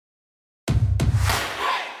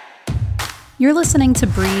You're listening to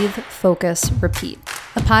Breathe, Focus, Repeat,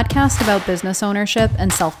 a podcast about business ownership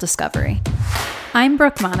and self-discovery. I'm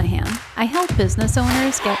Brooke Monahan. I help business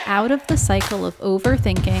owners get out of the cycle of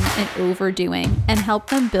overthinking and overdoing and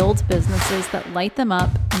help them build businesses that light them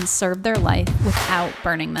up and serve their life without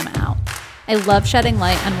burning them out. I love shedding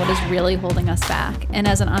light on what is really holding us back, and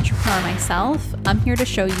as an entrepreneur myself, I'm here to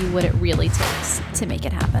show you what it really takes to make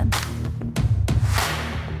it happen.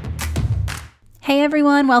 Hey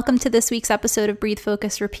everyone, welcome to this week's episode of Breathe,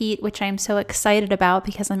 Focus, Repeat, which I'm so excited about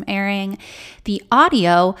because I'm airing the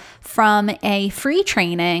audio from a free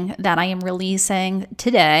training that I am releasing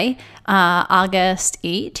today, August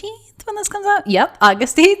 18th when this comes out. Yep,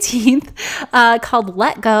 August 18th, called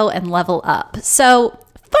Let Go and Level Up. So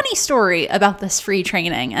funny story about this free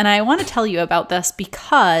training, and I want to tell you about this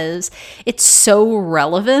because it's so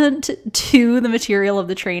relevant to the material of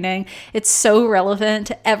the training. It's so relevant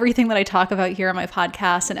to everything that I talk about here on my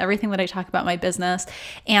podcast and everything that I talk about my business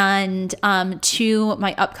and to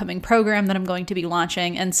my upcoming program that I'm going to be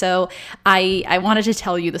launching. And so I wanted to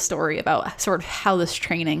tell you the story about sort of how this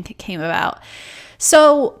training came about.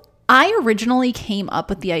 So I originally came up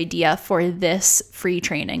with the idea for this free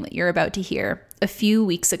training that you're about to hear a few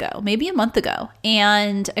weeks ago, maybe a month ago.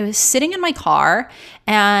 And I was sitting in my car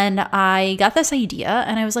and I got this idea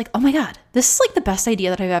and I was like, oh my God, this is like the best idea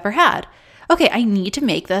that I've ever had. Okay, I need to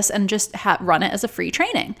make this and just run it as a free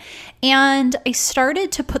training. And I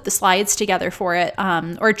started to put the slides together for it,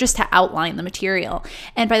 or just to outline the material.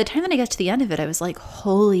 And by the time that I got to the end of it, I was like,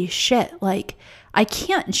 holy shit, like I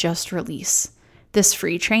can't just release this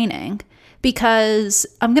free training because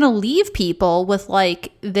I'm going to leave people with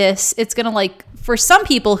like this. It's going to like, for some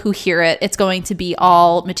people who hear it, it's going to be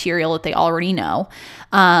all material that they already know,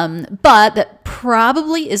 but that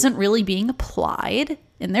probably isn't really being applied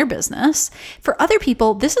in their business. For other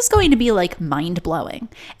people, this is going to be like mind-blowing.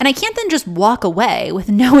 And I can't then just walk away with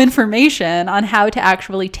no information on how to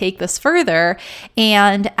actually take this further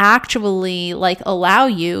and actually like allow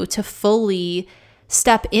you to fully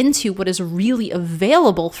step into what is really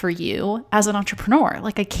available for you as an entrepreneur.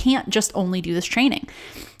 Like I can't just only do this training.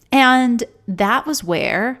 And that was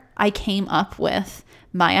where I came up with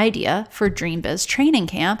my idea for Dream Biz Training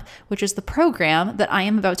Camp, which is the program that I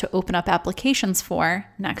am about to open up applications for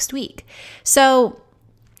next week. So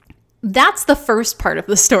that's the first part of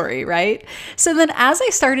the story, right? So then as I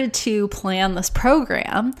started to plan this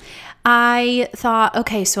program, I thought,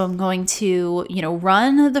 okay, so I'm going to,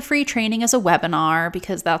 run the free training as a webinar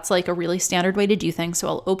because that's like a really standard way to do things. So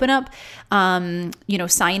I'll open up,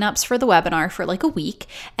 signups for the webinar for like a week,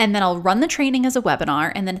 and then I'll run the training as a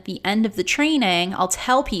webinar. And then at the end of the training, I'll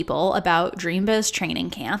tell people about Dream Biz Training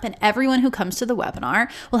Camp, and everyone who comes to the webinar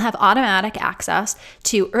will have automatic access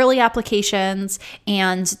to early applications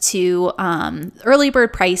and to early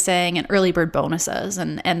bird pricing and early bird bonuses.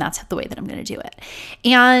 And that's the way that I'm going to do it.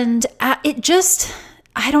 And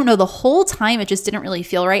I don't know, the whole time it just didn't really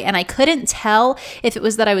feel right. And I couldn't tell if it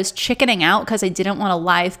was that I was chickening out because I didn't want to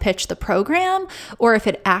live pitch the program or if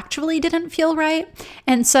it actually didn't feel right.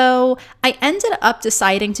 And so I ended up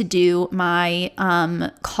deciding to do my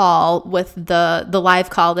call with the live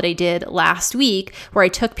call that I did last week where I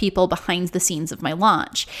took people behind the scenes of my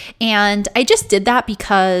launch. And I just did that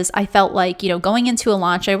because I felt like, going into a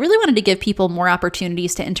launch, I really wanted to give people more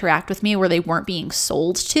opportunities to interact with me where they weren't being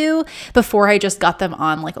sold to before I just got them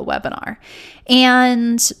on like a webinar.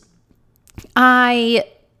 And I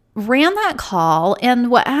ran that call, and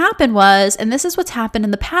what happened was, and this is what's happened in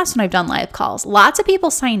the past when I've done live calls, lots of people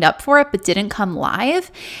signed up for it but didn't come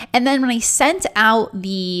live. And then when I sent out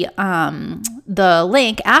the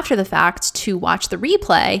link after the fact to watch the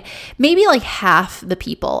replay, maybe like half the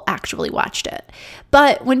people actually watched it.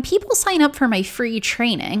 But when people sign up for my free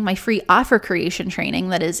training, my free offer creation training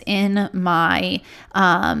that is in my,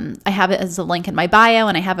 I have it as a link in my bio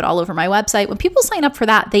and I have it all over my website. When people sign up for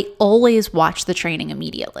that, they always watch the training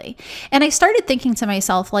immediately. And I started thinking to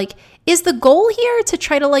myself, like, is the goal here to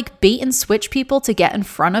try to like bait and switch people to get in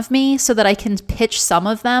front of me so that I can pitch some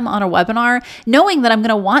of them on a webinar, knowing that I'm going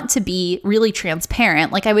to want to be really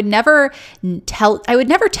transparent? Like I would never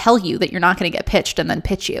tell you that you're not going to get pitched and then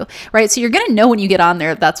pitch you, right? So you're going to know when you get on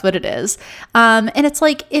there, that's what it is. And it's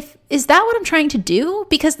like, is that what I'm trying to do?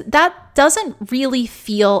 Because that doesn't really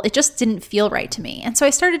it just didn't feel right to me. And so I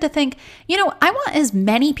started to think, I want as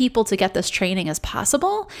many people to get this training as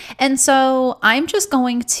possible. And so I'm just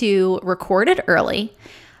going to record it early.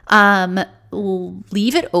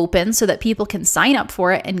 leave it open so that people can sign up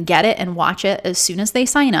for it and get it and watch it as soon as they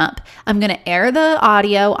sign up. I'm going to air the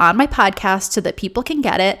audio on my podcast so that people can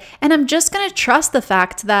get it. And I'm just going to trust the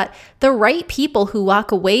fact that the right people who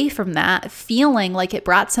walk away from that feeling like it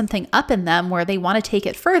brought something up in them where they want to take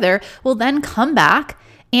it further will then come back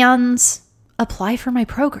and apply for my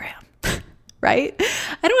program. Right?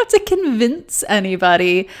 I don't have to convince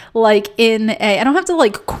anybody I don't have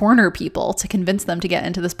to corner people to convince them to get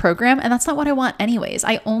into this program. And that's not what I want anyways.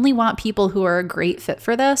 I only want people who are a great fit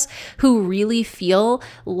for this, who really feel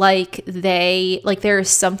like there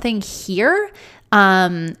is something here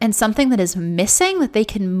and something that is missing that they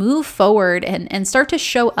can move forward and start to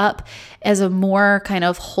show up as a more kind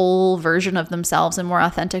of whole version of themselves and more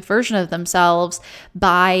authentic version of themselves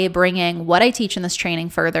by bringing what I teach in this training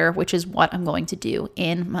further, which is what I'm going to do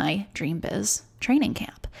in my Dream Biz training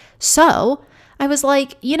camp. So I was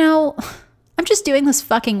like, I'm just doing this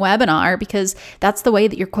fucking webinar because that's the way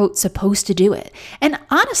that you're, quote, supposed to do it. And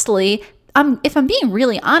honestly, if I'm being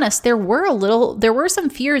really honest, there were some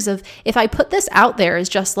fears of if I put this out there as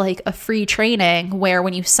just like a free training where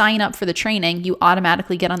when you sign up for the training, you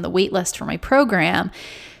automatically get on the wait list for my program.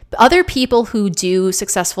 Other people who do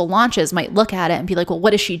successful launches might look at it and be like, well,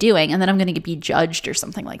 what is she doing? And then I'm going to be judged or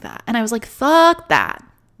something like that. And I was like, fuck that,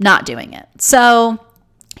 not doing it. So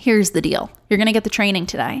here's the deal. You're going to get the training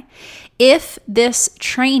today. If this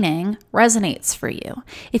training resonates for you,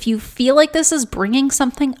 if you feel like this is bringing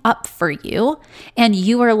something up for you and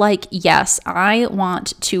you are like, yes, I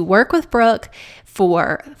want to work with Brooke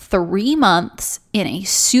for 3 months in a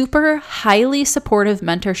super highly supportive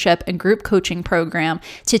mentorship and group coaching program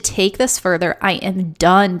to take this further, I am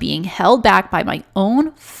done being held back by my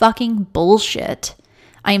own fucking bullshit.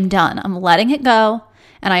 I am done. I'm letting it go.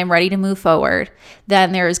 And I am ready to move forward,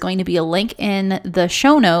 then there is going to be a link in the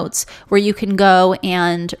show notes where you can go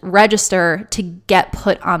and register to get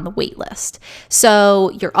put on the wait list.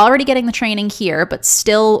 So you're already getting the training here, but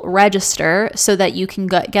still register so that you can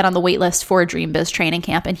get on the wait list for Dream Biz Training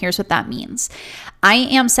Camp. And here's what that means. I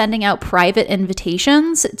am sending out private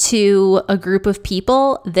invitations to a group of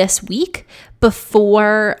people this week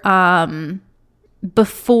before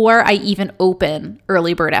I even open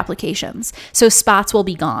early bird applications. So spots will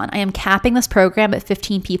be gone. I am capping this program at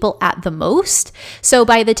 15 people at the most. So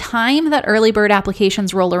by the time that early bird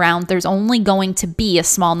applications roll around, there's only going to be a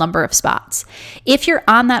small number of spots. If you're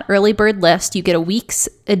on that early bird list, you get a week's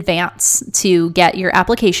advance to get your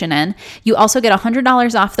application in. You also get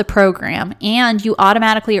 $100 off the program, and you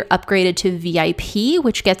automatically are upgraded to VIP,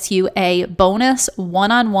 which gets you a bonus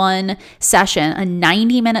one-on-one session, a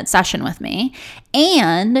 90-minute session with me.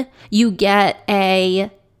 And you get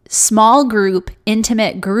a small group,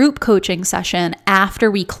 intimate group coaching session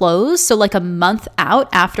after we close. So like a month out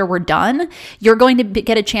after we're done, you're going to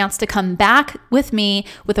get a chance to come back with me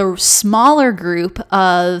with a smaller group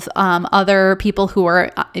of other people who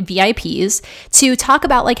are VIPs to talk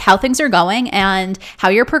about like how things are going and how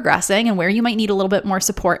you're progressing and where you might need a little bit more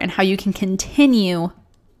support and how you can continue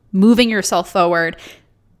moving yourself forward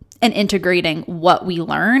and integrating what we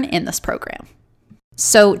learn in this program.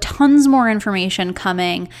 So tons more information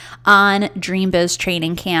coming on Dream Biz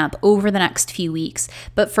Training Camp over the next few weeks.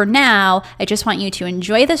 But for now, I just want you to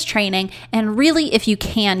enjoy this training and really, if you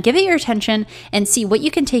can, give it your attention and see what you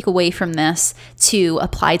can take away from this to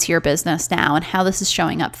apply to your business now and how this is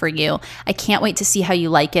showing up for you. I can't wait to see how you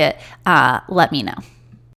like it. Let me know.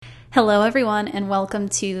 Hello, everyone, and welcome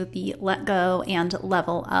to the Let Go and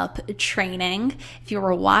Level Up training. If you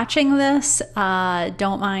were watching this,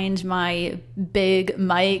 don't mind my big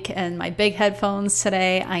mic and my big headphones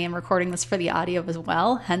today. I am recording this for the audio as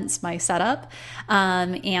well, hence my setup.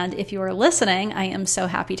 And if you are listening, I am so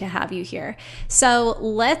happy to have you here. So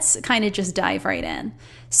let's kind of just dive right in.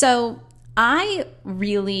 So I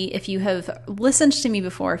really, if you have listened to me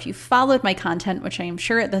before, if you followed my content, which I am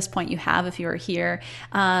sure at this point you have if you are here,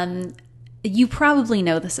 you probably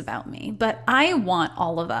know this about me, but I want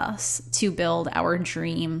all of us to build our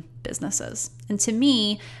dream businesses. And to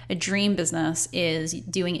me, a dream business is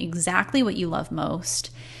doing exactly what you love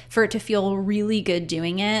most, for it to feel really good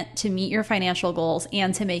doing it, to meet your financial goals,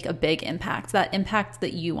 and to make a big impact, that impact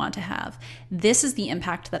that you want to have. This is the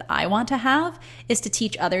impact that I want to have, is to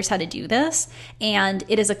teach others how to do this. And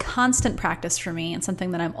it is a constant practice for me, and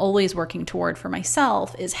something that I'm always working toward for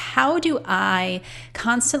myself is how do I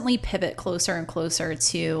constantly pivot closer and closer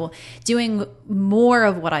to doing more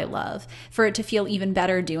of what I love, for it to feel even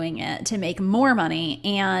better doing it, to make more money,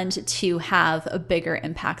 and to have a bigger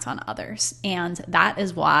impact on others. And that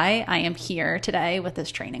is why I am here today with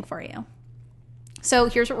this training for you. So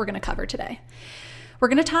here's what we're going to cover today. We're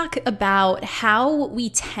going to talk about how we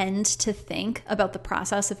tend to think about the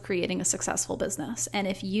process of creating a successful business. And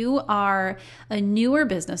if you are a newer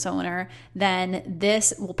business owner, then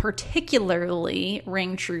this will particularly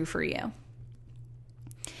ring true for you.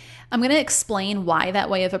 I'm going to explain why that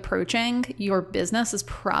way of approaching your business is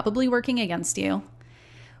probably working against you.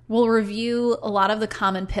 We'll review a lot of the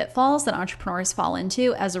common pitfalls that entrepreneurs fall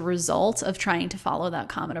into as a result of trying to follow that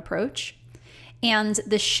common approach, and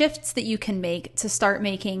the shifts that you can make to start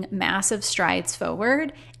making massive strides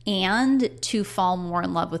forward and to fall more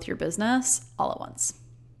in love with your business all at once.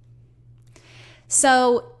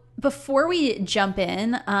 So before we jump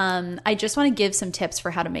in, I just want to give some tips for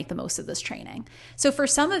how to make the most of this training. So for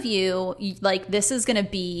some of you, this is going to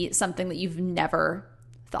be something that you've never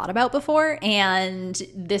thought about before, and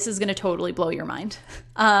this is going to totally blow your mind.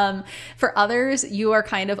 For others, you are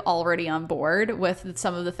kind of already on board with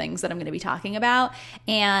some of the things that I'm going to be talking about,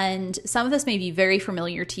 and some of this may be very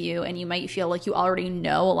familiar to you, and you might feel like you already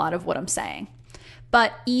know a lot of what I'm saying.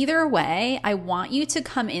 But either way, I want you to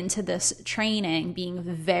come into this training being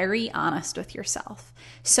very honest with yourself.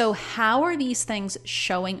 So how are these things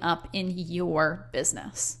showing up in your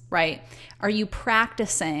business, right? Are you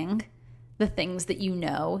practicing the things that you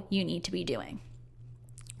know you need to be doing?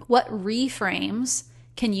 What reframes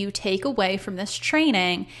can you take away from this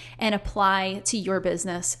training and apply to your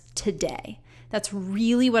business today? That's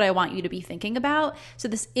really what I want you to be thinking about. So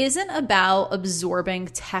this isn't about absorbing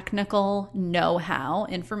technical know-how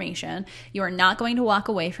information. You are not going to walk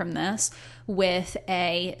away from this with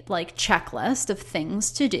a checklist of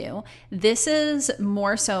things to do. This is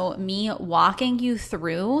more so me walking you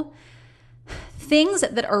through things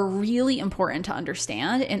that are really important to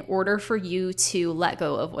understand in order for you to let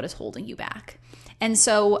go of what is holding you back. And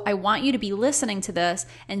so I want you to be listening to this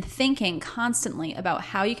and thinking constantly about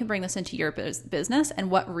how you can bring this into your business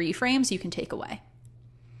and what reframes you can take away.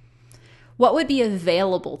 What would be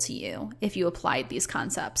available to you if you applied these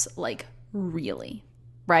concepts really,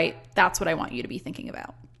 right? That's what I want you to be thinking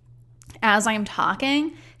about. As I'm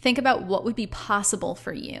talking, think about what would be possible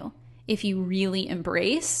for you if you really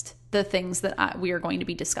embraced the things that we are going to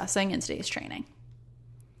be discussing in today's training.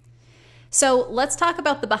 So let's talk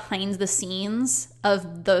about the behind the scenes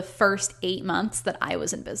of the first 8 months that I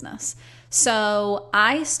was in business. So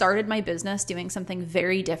I started my business doing something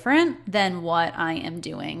very different than what I am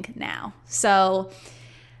doing now. So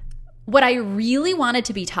what I really wanted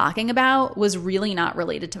to be talking about was really not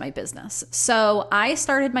related to my business. So I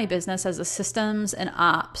started my business as a systems and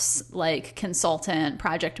ops consultant,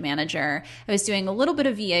 project manager. I was doing a little bit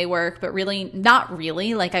of VA work, but really not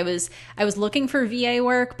really. I was looking for VA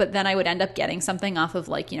work, but then I would end up getting something off of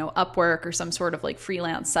Upwork or some sort of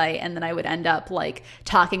freelance site, and then I would end up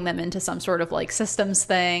talking them into some sort of systems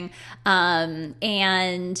thing.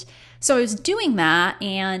 And so I was doing that,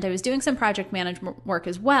 and I was doing some project management work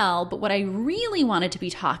as well, but what I really wanted to be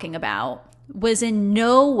talking about was in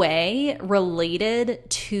no way related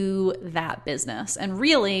to that business. And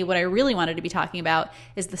really, what I really wanted to be talking about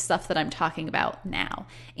is the stuff that I'm talking about now,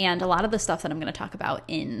 and a lot of the stuff that I'm going to talk about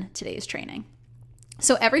in today's training.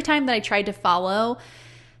 So every time that I tried to follow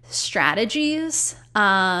strategies,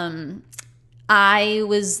 anytime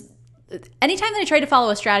that I tried to follow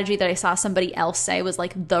a strategy that I saw somebody else say was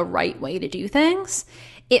the right way to do things,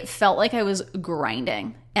 it felt like I was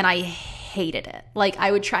grinding, and I hated it. I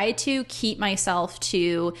would try to keep myself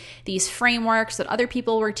to these frameworks that other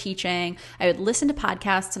people were teaching. I would listen to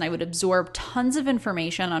podcasts and I would absorb tons of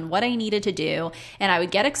information on what I needed to do. And I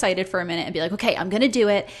would get excited for a minute and be like, okay, I'm going to do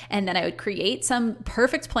it. And then I would create some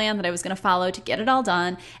perfect plan that I was going to follow to get it all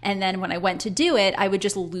done. And then when I went to do it, I would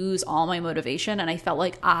just lose all my motivation. And I felt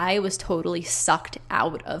like I was totally sucked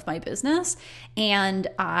out of my business. And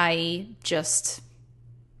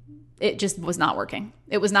it just was not working.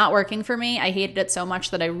 It was not working for me. I hated it so much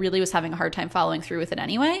that I really was having a hard time following through with it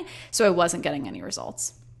anyway. So I wasn't getting any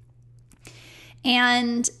results.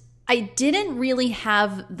 And I didn't really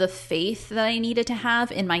have the faith that I needed to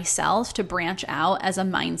have in myself to branch out as a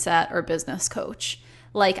mindset or business coach.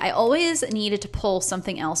 I always needed to pull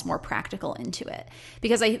something else more practical into it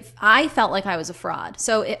because I felt like I was a fraud.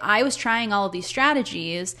 So I was trying all of these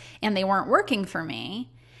strategies and they weren't working for me.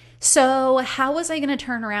 So how was I going to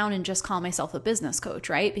turn around and just call myself a business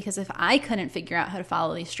coach, right? Because if I couldn't figure out how to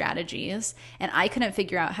follow these strategies and I couldn't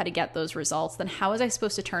figure out how to get those results, then how was I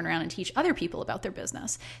supposed to turn around and teach other people about their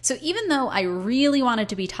business? So even though I really wanted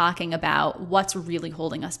to be talking about what's really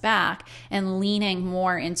holding us back and leaning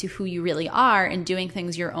more into who you really are and doing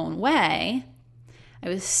things your own way, I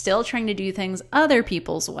was still trying to do things other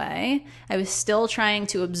people's way. I was still trying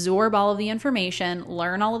to absorb all of the information,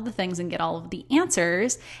 learn all of the things, and get all of the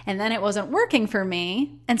answers. And then it wasn't working for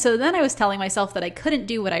me. And so then I was telling myself that I couldn't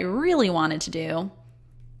do what I really wanted to do.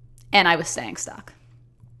 And I was staying stuck.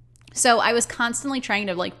 So I was constantly trying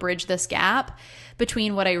to bridge this gap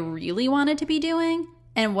between what I really wanted to be doing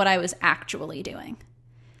and what I was actually doing.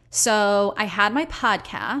 So I had my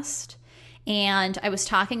podcast, and I was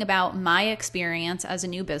talking about my experience as a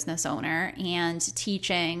new business owner and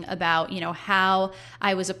teaching about, how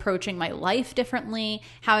I was approaching my life differently,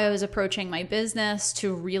 how I was approaching my business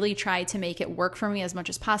to really try to make it work for me as much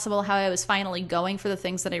as possible, how I was finally going for the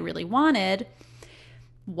things that I really wanted.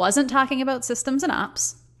 Wasn't talking about systems and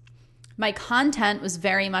ops. My content was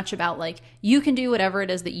very much about you can do whatever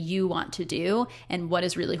it is that you want to do and what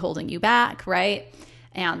is really holding you back, right?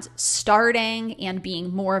 And starting and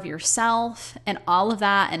being more of yourself and all of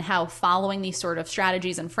that, and how following these sort of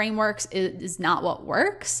strategies and frameworks is not what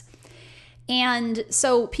works. And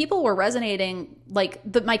so people were resonating,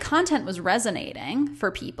 my content was resonating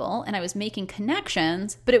for people, and I was making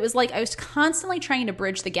connections, but it was I was constantly trying to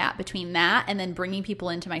bridge the gap between that and then bringing people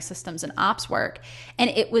into my systems and ops work. And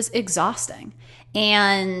it was exhausting.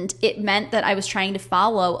 And it meant that I was trying to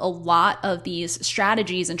follow a lot of these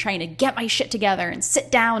strategies and trying to get my shit together and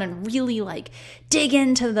sit down and really dig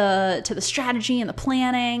into the strategy and the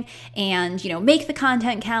planning and, make the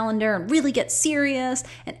content calendar and really get serious.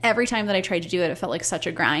 And every time that I tried to do it, it felt like such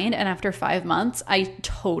a grind. And after 5 months, I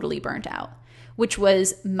totally burnt out, which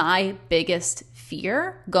was my biggest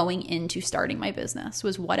fear going into starting my business.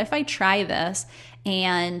 Was, what if I try this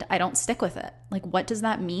and I don't stick with it? What does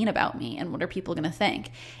that mean about me, and what are people going to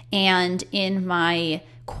think? And in my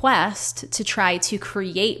quest to try to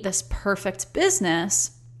create this perfect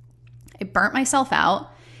business, I burnt myself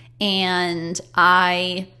out, and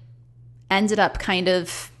I ended up kind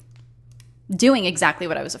of doing exactly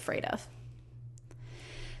what I was afraid of.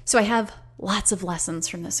 So I have lots of lessons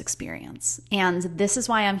from this experience. And this is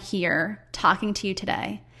why I'm here talking to you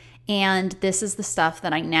today. And this is the stuff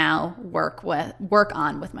that I now work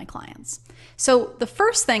on with my clients. So the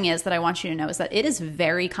first thing is that I want you to know is that it is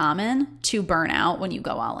very common to burn out when you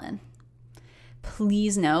go all in.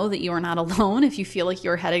 Please know that you are not alone if you feel like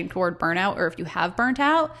you're heading toward burnout, or if you have burnt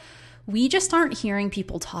out. We just aren't hearing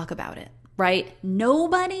people talk about it. Right?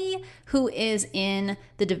 Nobody who is in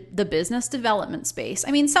the business development space,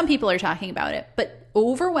 some people are talking about it, but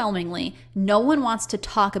overwhelmingly, no one wants to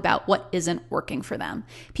talk about what isn't working for them.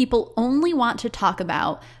 People only want to talk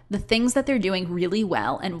about the things that they're doing really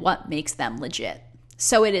well and what makes them legit.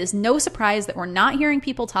 So it is no surprise that we're not hearing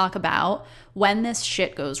people talk about when this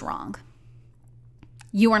shit goes wrong.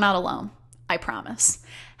 You are not alone, I promise.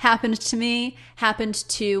 Happened to me, happened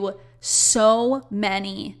to so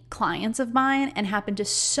many clients of mine, and happened to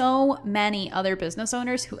so many other business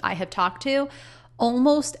owners who I have talked to.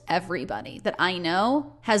 Almost everybody that I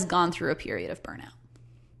know has gone through a period of burnout.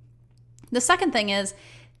 The second thing is,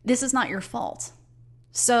 this is not your fault.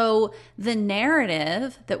 So the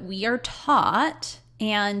narrative that we are taught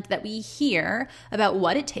and that we hear about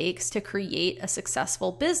what it takes to create a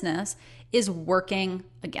successful business is working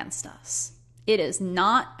against us. It is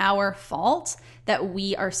not our fault that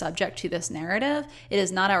we are subject to this narrative. It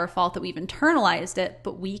is not our fault that we've internalized it,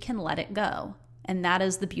 but we can let it go. And that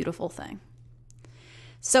is the beautiful thing.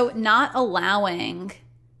 So not allowing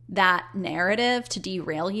that narrative to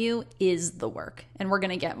derail you is the work. And we're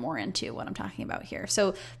going to get more into what I'm talking about here.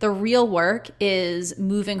 So the real work is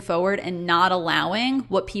moving forward and not allowing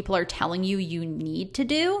what people are telling you need to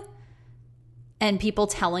do, and people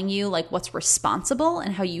telling you what's responsible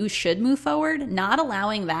and how you should move forward, not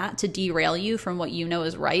allowing that to derail you from what you know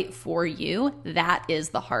is right for you. That is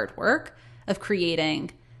the hard work of creating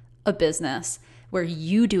a business where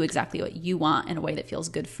you do exactly what you want in a way that feels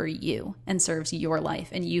good for you and serves your life,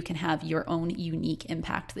 and you can have your own unique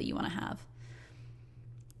impact that you want to have.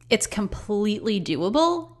 It's completely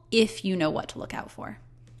doable if you know what to look out for.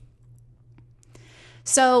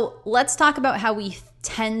 So let's talk about how we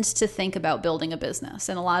tend to think about building a business.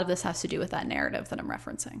 And a lot of this has to do with that narrative that I'm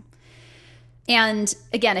referencing. And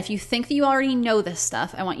again, if you think that you already know this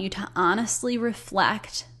stuff, I want you to honestly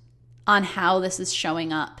reflect on how this is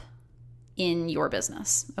showing up in your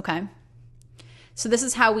business, okay? So this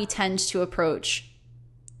is how we tend to approach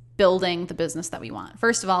building the business that we want.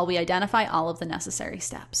 First of all, we identify all of the necessary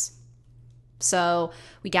steps. So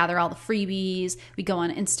we gather all the freebies, we go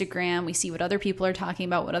on Instagram, we see what other people are talking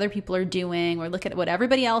about, what other people are doing, or look at what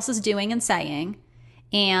everybody else is doing and saying,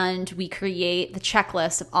 and we create the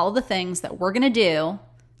checklist of all the things that we're going to do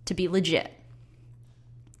to be legit.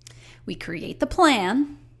 We create the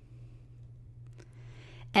plan,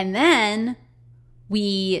 And then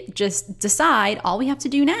we just decide all we have to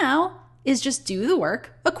do now is just do the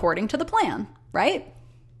work according to the plan, right?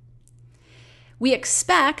 We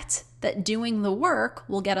expect that doing the work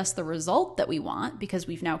will get us the result that we want because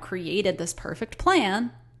we've now created this perfect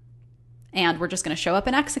plan and we're just going to show up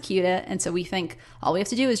and execute it. And so we think all we have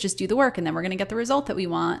to do is just do the work and then we're going to get the result that we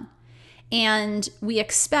want. And we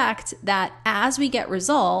expect that as we get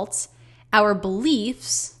results, our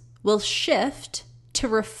beliefs will shift to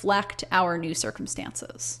reflect our new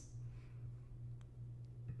circumstances.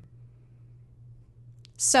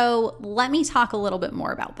 So let me talk a little bit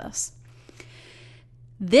more about this.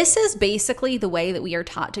 This is basically the way that we are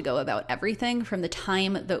taught to go about everything from the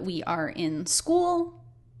time that we are in school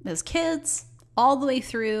as kids, all the way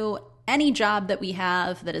through any job that we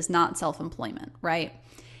have that is not self-employment, right?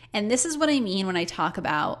 And this is what I mean when I talk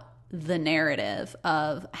about the narrative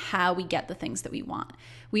of how we get the things that we want.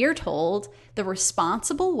 We are told the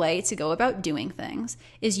responsible way to go about doing things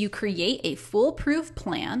is you create a foolproof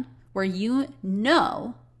plan where you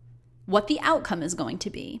know what the outcome is going to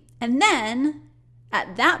be. And then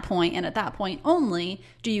at that point, and at that point only,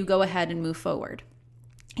 do you go ahead and move forward.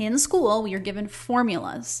 In school, we are given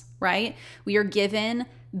formulas, right? We are given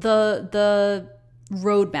the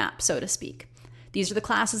roadmap, so to speak. These are the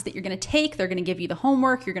classes that you're going to take. They're going to give you the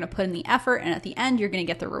homework. You're going to put in the effort. And at the end, you're going to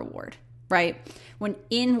get the reward, right?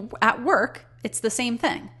 At work, it's the same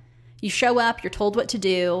thing. You show up, you're told what to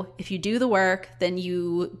do. If you do the work, then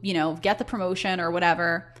you get the promotion or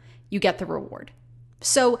whatever, you get the reward.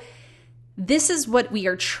 So this is what we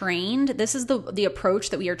are trained. This is the approach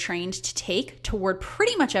that we are trained to take toward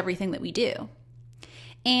pretty much everything that we do.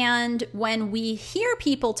 And when we hear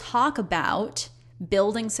people talk about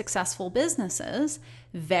building successful businesses,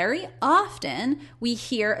 very often we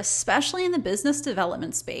hear, especially in the business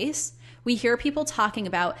development space, we hear people talking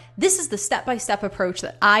about, this is the step-by-step approach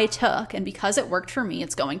that I took, and because it worked for me,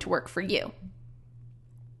 it's going to work for you.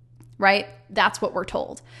 Right? That's what we're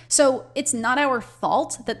told. So it's not our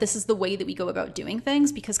fault that this is the way that we go about doing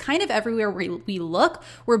things, because kind of everywhere we look,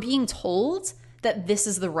 we're being told that this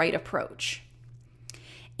is the right approach.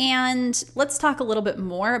 And let's talk a little bit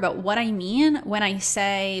more about what I mean when I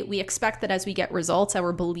say we expect that as we get results,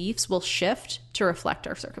 our beliefs will shift to reflect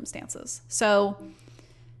our circumstances. So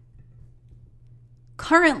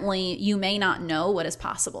currently, you may not know what is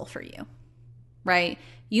possible for you, right?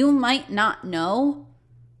 You might not know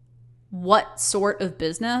what sort of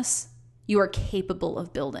business you are capable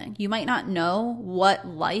of building. You might not know what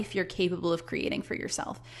life you're capable of creating for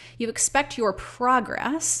yourself. You expect your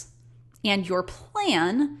progress and your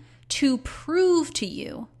plan to prove to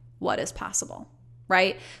you what is possible,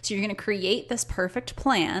 right? So you're going to create this perfect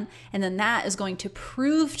plan, and then that is going to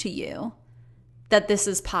prove to you that this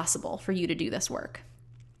is possible for you to do this work.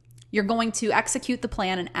 You're going to execute the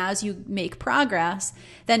plan, and as you make progress,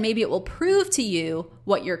 then maybe it will prove to you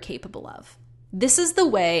what you're capable of. This is the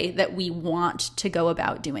way that we want to go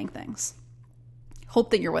about doing things.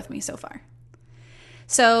 Hope that you're with me so far.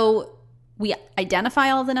 So we identify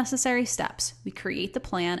all of the necessary steps, we create the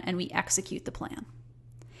plan, and we execute the plan.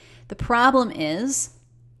 The problem is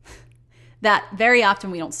that very often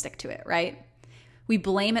we don't stick to it, right? We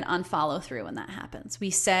blame it on follow through when that happens. We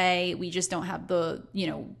say we just don't have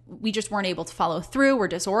we just weren't able to follow through. We're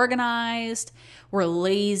disorganized. We're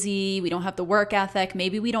lazy. We don't have the work ethic.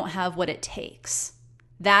 Maybe we don't have what it takes.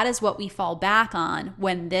 That is what we fall back on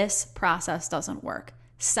when this process doesn't work.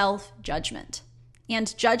 Self-judgment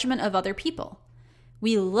and judgment of other people.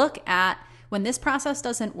 We look at when this process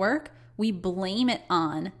doesn't work, we blame it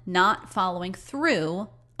on not following through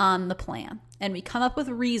on the plan. And we come up with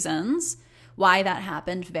reasons why that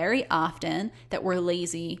happened very often, that we're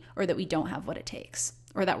lazy or that we don't have what it takes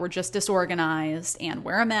or that we're just disorganized and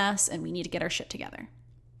we're a mess and we need to get our shit together.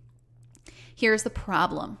 Here's the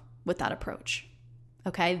problem with that approach.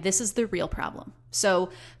 Okay, this is the real problem. So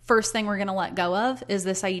first thing we're going to let go of is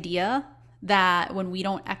this idea that when we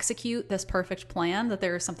don't execute this perfect plan, that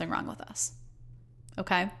there is something wrong with us.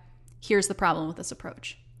 Okay, here's the problem with this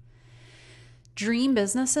approach. Dream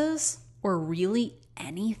businesses, or really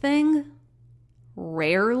anything,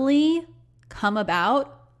 rarely come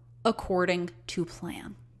about according to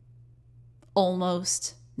plan.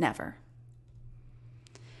 Almost never.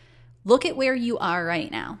 Look at where you are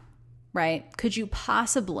right now, right?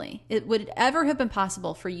 Would it ever have been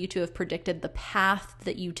possible for you to have predicted the path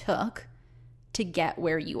that you took to get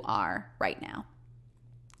where you are right now?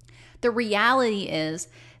 The reality is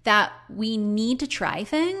that we need to try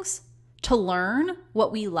things to learn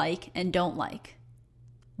what we like and don't like,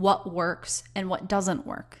 what works and what doesn't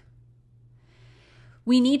work.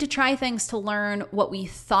 We need to try things to learn what we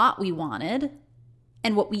thought we wanted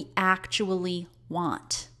and what we actually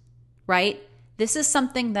want, right? This is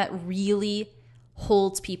something that really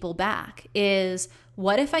holds people back is,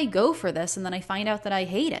 what if I go for this and then I find out that I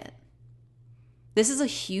hate it? This is a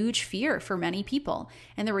huge fear for many people.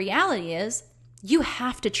 And the reality is you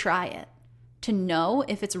have to try it to know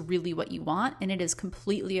if it's really what you want, and it is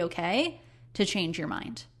completely okay to change your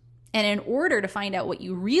mind. And in order to find out what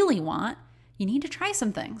you really want, you need to try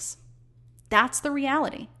some things. That's the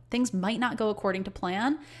reality. Things might not go according to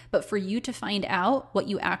plan, but for you to find out what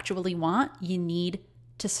you actually want, you need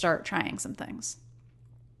to start trying some things.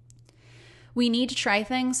 We need to try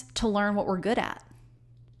things to learn what we're good at.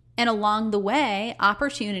 And along the way,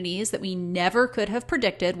 opportunities that we never could have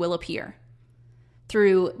predicted will appear.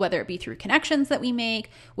 Through, whether it be through connections that we make,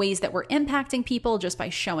 ways that we're impacting people just by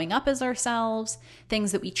showing up as ourselves,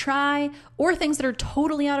 things that we try, or things that are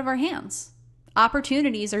totally out of our hands.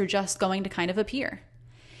 Opportunities are just going to kind of appear.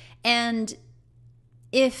 And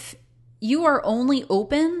if you are only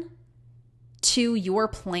open to your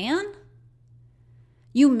plan,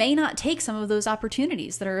 you may not take some of those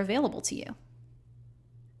opportunities that are available to you.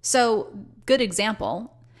 So, good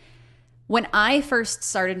example, when I first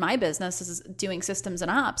started my business as doing systems and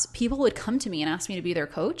ops, people would come to me and ask me to be their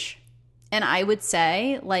coach. And I would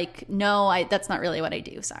say, like, no, that's not really what I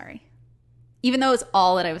do, sorry. Even though it's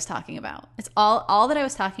all that I was talking about. It's all that I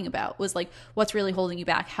was talking about was like, what's really holding you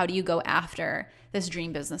back? How do you go after this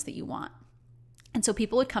dream business that you want? And so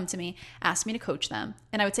people would come to me, ask me to coach them.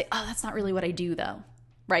 And I would say, oh, that's not really what I do though,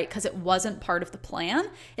 right? Because it wasn't part of the plan.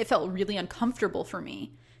 It felt really uncomfortable for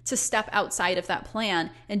me to step outside of that plan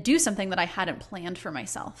and do something that I hadn't planned for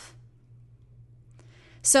myself.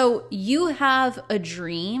 So you have a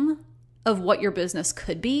dream of what your business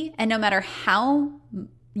could be. And no matter how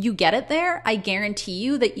you get it there, I guarantee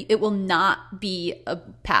you that it will not be a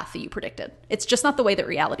path that you predicted. It's just not the way that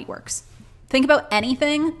reality works. Think about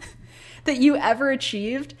anything that you ever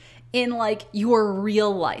achieved in like your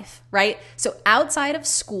real life, right? So outside of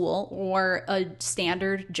school or a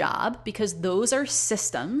standard job, because those are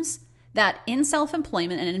systems that in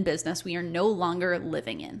self-employment and in business, we are no longer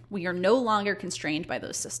living in. We are no longer constrained by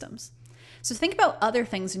those systems. So think about other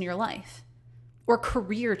things in your life or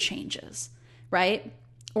career changes, right?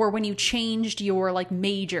 Or when you changed your like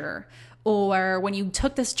major, or when you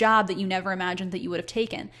took this job that you never imagined that you would have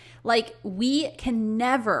taken. Like, we can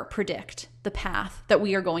never predict the path that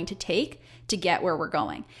we are going to take to get where we're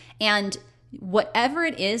going. And whatever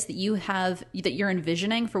it is that you have, that you're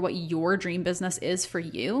envisioning for what your dream business is for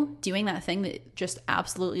you, doing that thing that just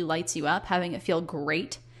absolutely lights you up, having it feel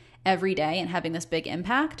great every day and having this big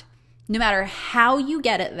impact, no matter how you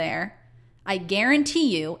get it there, I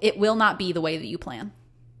guarantee you it will not be the way that you plan.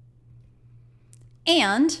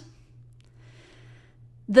 And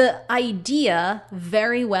the idea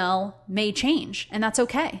very well may change, and that's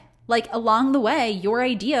okay. Like, along the way, your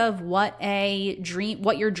idea of what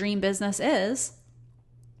your dream business is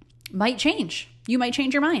might change. You might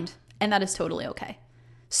change your mind, and that is totally okay.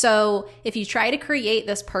 So if you try to create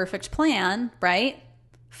this perfect plan, right,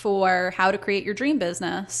 for how to create your dream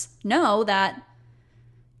business, know that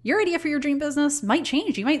your idea for your dream business might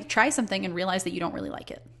change. You might try something and realize that you don't really like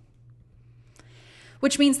it.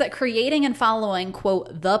 Which means that creating and following,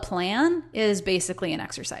 quote, the plan is basically an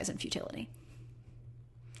exercise in futility.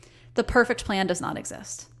 The perfect plan does not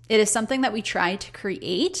exist. It is something that we try to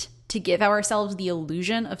create to give ourselves the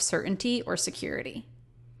illusion of certainty or security.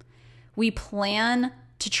 We plan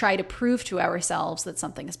to try to prove to ourselves that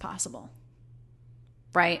something is possible,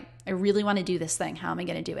 right? I really want to do this thing. How am I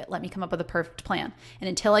going to do it? Let me come up with a perfect plan. And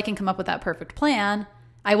until I can come up with that perfect plan,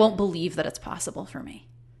 I won't believe that it's possible for me.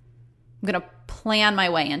 I'm going to plan my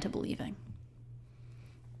way into believing.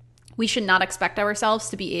 We should not expect ourselves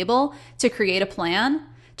to be able to create a plan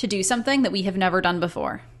to do something that we have never done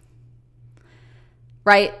before.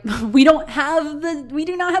 Right? We do not have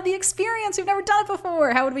the experience. We've never done it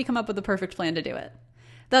before. How would we come up with the perfect plan to do it?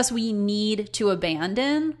 Thus, we need to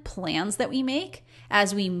abandon plans that we make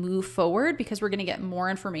as we move forward because we're going to get more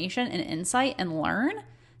information and insight and learn.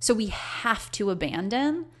 So we have to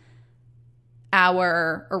abandon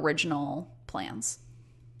our original plans.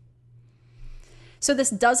 So this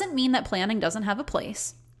doesn't mean that planning doesn't have a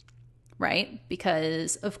place, right?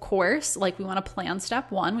 Because of course, like, we want to plan step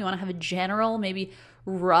one. We want to have a general, maybe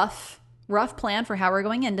rough plan for how we're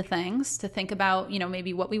going into things, to think about,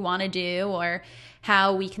 maybe what we want to do or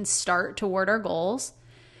how we can start toward our goals.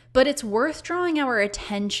 But it's worth drawing our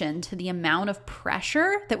attention to the amount of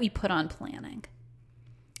pressure that we put on planning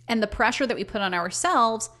and the pressure that we put on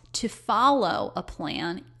ourselves to follow a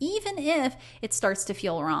plan, even if it starts to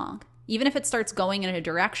feel wrong, even if it starts going in a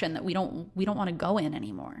direction that we don't want to go in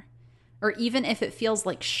anymore. or even if it feels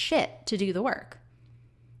like shit to do the work.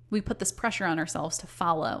 We put this pressure on ourselves to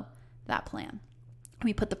follow that plan.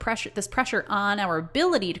 We put this pressure on our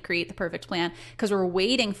ability to create the perfect plan because we're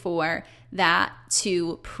waiting for that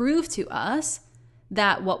to prove to us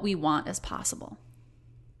that what we want is possible.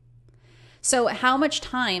 So how much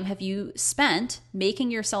time have you spent making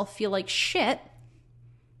yourself feel like shit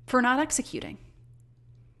for not executing?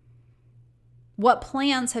 What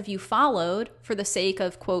plans have you followed for the sake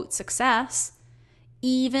of, quote, success,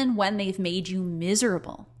 even when they've made you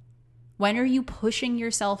miserable? When are you pushing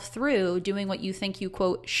yourself through doing what you think you,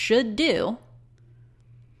 quote, should do,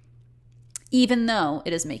 even though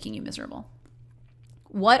it is making you miserable?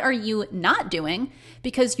 What are you not doing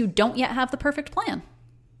because you don't yet have the perfect plan?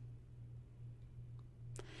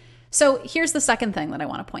 So here's the second thing that I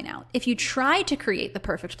want to point out. If you try to create the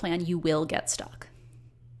perfect plan, you will get stuck.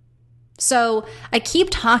 So I keep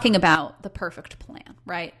talking about the perfect plan,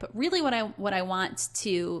 right? But really what I want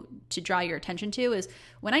to draw your attention to is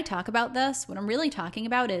when I talk about this, what I'm really talking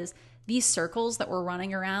about is these circles that we're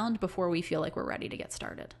running around before we feel like we're ready to get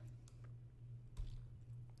started.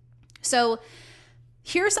 So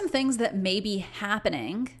here are some things that may be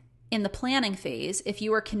happening in the planning phase if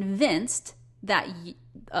you are convinced that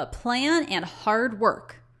a plan and hard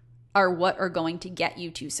work are what are going to get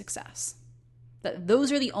you to success. That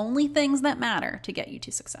those are the only things that matter to get you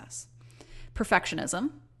to success. Perfectionism,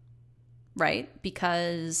 right?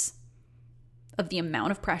 Because of the amount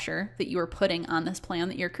of pressure that you are putting on this plan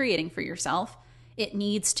that you're creating for yourself. It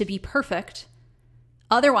needs to be perfect.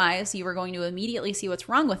 Otherwise, you are going to immediately see what's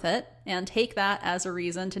wrong with it and take that as a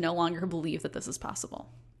reason to no longer believe that this is possible.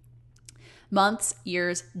 Months,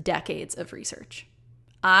 years, decades of research.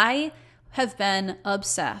 I have been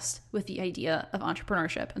obsessed with the idea of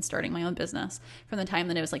entrepreneurship and starting my own business from the time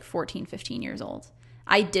that I was like 14, 15 years old.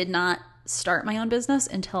 I did not start my own business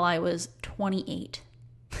until I was 28.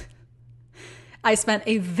 I spent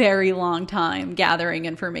a very long time gathering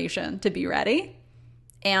information to be ready.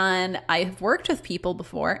 And I have worked with people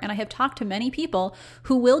before, and I have talked to many people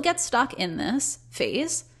who will get stuck in this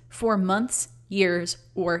phase for months, years,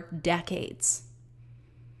 or decades.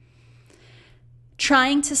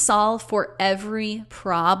 Trying to solve for every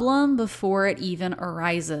problem before it even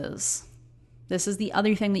arises. This is the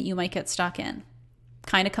other thing that you might get stuck in.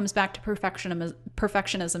 Kind of comes back to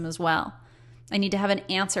perfectionism as well. I need to have an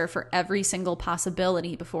answer for every single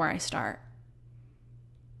possibility before I start.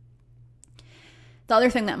 The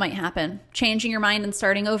other thing that might happen, changing your mind and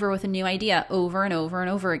starting over with a new idea over and over and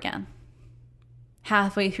over again.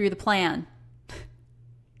 Halfway through the plan,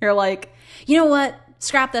 you're like, you know what?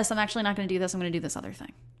 Scrap this. I'm actually not going to do this. I'm going to do this other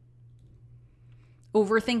thing.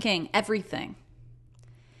 Overthinking everything.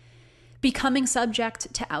 Becoming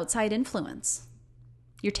subject to outside influence.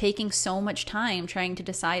 You're taking so much time trying to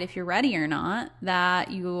decide if you're ready or not that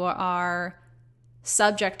you are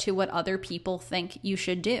subject to what other people think you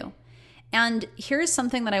should do. And here's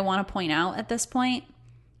something that I want to point out at this point.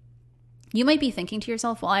 You might be thinking to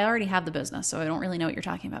yourself, well, I already have the business, so I don't really know what you're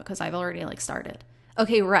talking about because I've already started.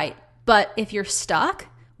 Okay, right. But if you're stuck,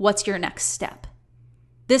 what's your next step?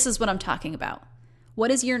 This is what I'm talking about.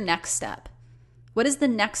 What is your next step? What is the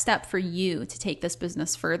next step for you to take this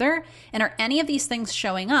business further? And are any of these things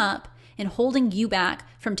showing up and holding you back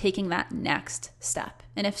from taking that next step?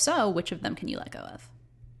 And if so, which of them can you let go of?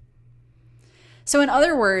 So in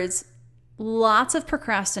other words, lots of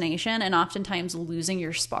procrastination and oftentimes losing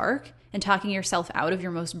your spark and talking yourself out of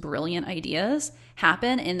your most brilliant ideas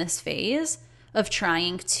happen in this phase of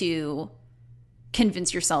trying to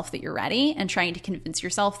convince yourself that you're ready and trying to convince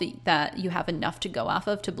yourself that you have enough to go off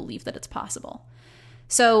of to believe that it's possible.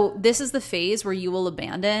 So this is the phase where you will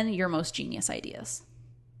abandon your most genius ideas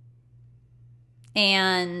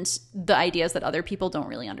and the ideas that other people don't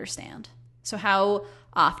really understand. So how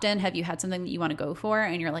often have you had something that you want to go for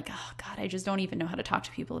and you're like, oh God, I just don't even know how to talk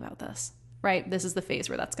to people about this, right? This is the phase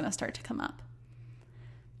where that's going to start to come up.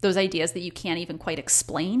 Those ideas that you can't even quite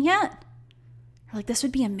explain yet. You're like, this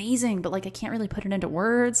would be amazing, but like, I can't really put it into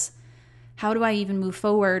words. How do I even move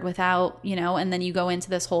forward without, and then you go into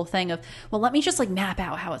this whole thing of, well, let me just like map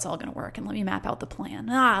out how it's all going to work and let me map out the plan.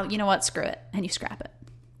 You know what? Screw it. And you scrap it.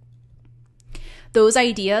 Those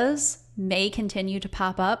ideas may continue to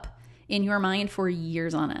pop up in your mind for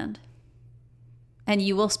years on end. And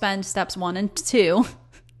you will spend steps 1 and 2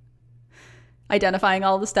 identifying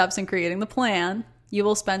all the steps and creating the plan. You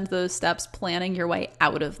will spend those steps planning your way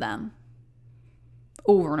out of them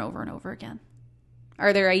over and over and over again.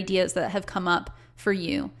 Are there ideas that have come up for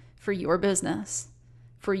you, for your business,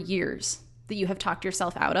 for years that you have talked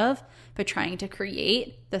yourself out of by trying to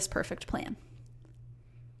create this perfect plan?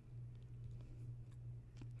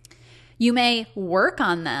 You may work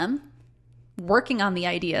on them, working on the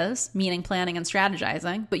ideas, meaning planning and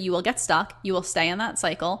strategizing, but you will get stuck. You will stay in that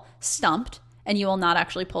cycle, stumped, and you will not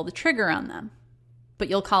actually pull the trigger on them, but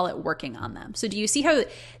you'll call it working on them. So do you see how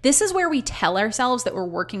this is where we tell ourselves that we're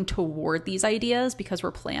working toward these ideas because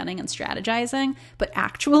we're planning and strategizing, but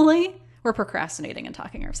actually we're procrastinating and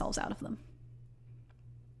talking ourselves out of them?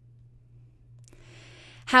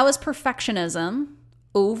 How is perfectionism,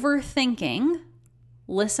 overthinking,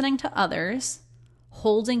 listening to others,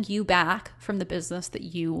 holding you back from the business that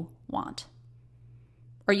you want?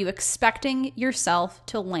 Are you expecting yourself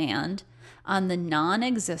to land on the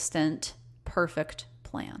non-existent perfect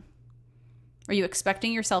plan? Are you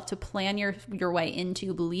expecting yourself to plan your way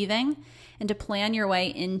into believing and to plan your way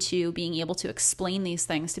into being able to explain these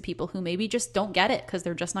things to people who maybe just don't get it because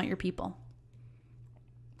they're just not your people?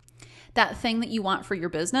 That thing that you want for your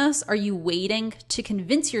business, are you waiting to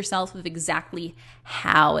convince yourself of exactly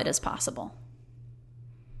how it is possible?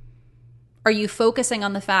 Are you focusing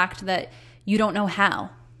on the fact that you don't know how?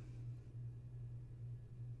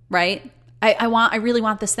 Right? I really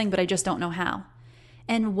want this thing, but I just don't know how.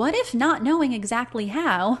 And what if not knowing exactly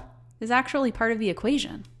how is actually part of the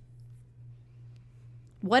equation?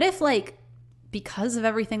 What if, like, because of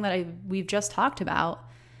everything that we've just talked about,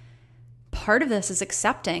 part of this is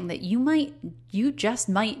accepting that you just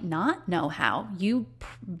might not know how. You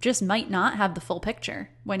just might not have the full picture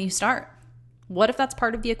when you start. What if that's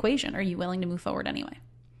part of the equation? Are you willing to move forward anyway?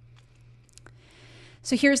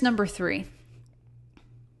 So here's number 3.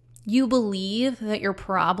 You believe that your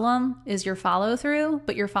problem is your follow-through,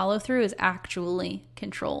 but your follow-through is actually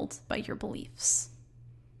controlled by your beliefs.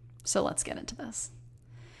 So let's get into this.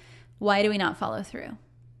 Why do we not follow through?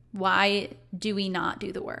 Why do we not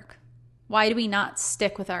do the work? Why do we not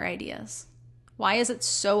stick with our ideas? Why is it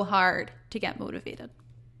so hard to get motivated?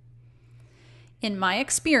 In my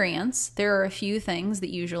experience, there are a few things that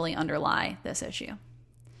usually underlie this issue.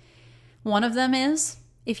 One of them is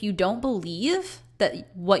if you don't believe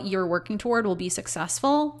that what you're working toward will be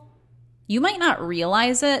successful, you might not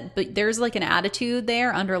realize it, but there's like an attitude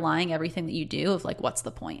there underlying everything that you do of like, what's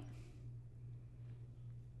the point?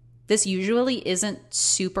 This usually isn't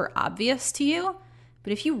super obvious to you,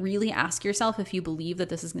 but if you really ask yourself if you believe that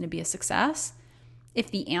this is going to be a success, if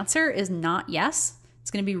the answer is not yes,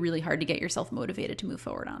 it's going to be really hard to get yourself motivated to move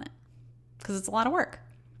forward on it because it's a lot of work.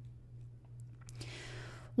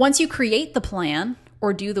 Once you create the plan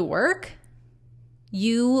or do the work,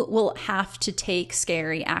 you will have to take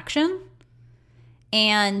scary action.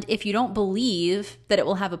 And if you don't believe that it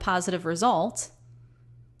will have a positive result,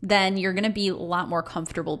 then you're going to be a lot more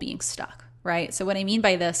comfortable being stuck, right? So what I mean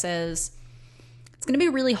by this is it's going to be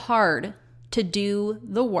really hard to do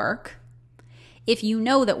the work if you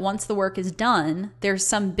know that once the work is done, there's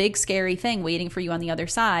some big scary thing waiting for you on the other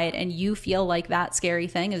side, and you feel like that scary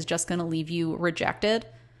thing is just going to leave you rejected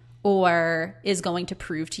or is going to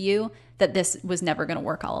prove to you that this was never going to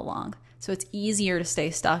work all along. So it's easier to stay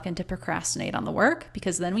stuck and to procrastinate on the work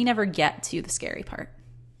because then we never get to the scary part.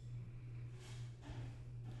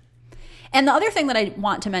 And the other thing that I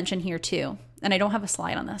want to mention here too, and I don't have a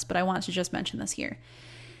slide on this, but I want to just mention this here.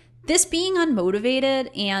 This being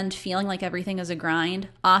unmotivated and feeling like everything is a grind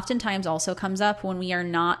oftentimes also comes up when we are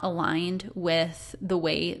not aligned with the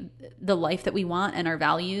life that we want and our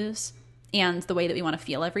values and the way that we want to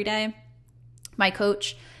feel every day. My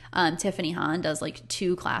coach, Tiffany Hahn, does like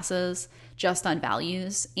 2 classes just on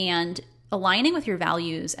values, and aligning with your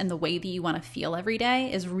values and the way that you want to feel every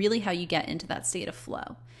day is really how you get into that state of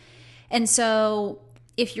flow. And so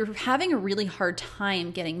if you're having a really hard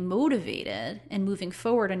time getting motivated and moving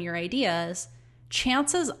forward on your ideas,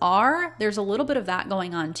 chances are there's a little bit of that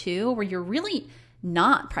going on too, where you're really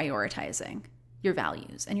not prioritizing your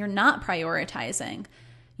values and you're not prioritizing,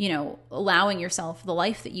 allowing yourself the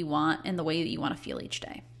life that you want and the way that you want to feel each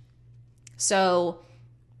day. So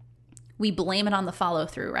we blame it on the follow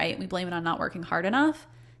through, right? We blame it on not working hard enough.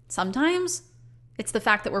 Sometimes it's the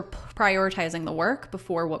fact that we're prioritizing the work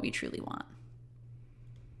before what we truly want.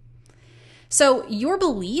 So your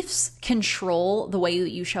beliefs control the way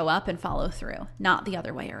that you show up and follow through, not the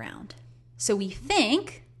other way around. So we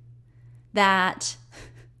think that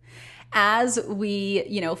as we,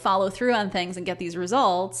 follow through on things and get these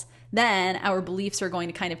results, then our beliefs are going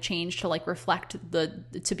to kind of change to like reflect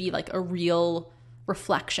to be like a real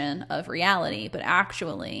reflection of reality. But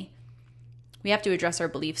actually, we have to address our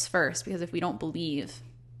beliefs first, because if we don't believe,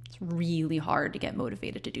 it's really hard to get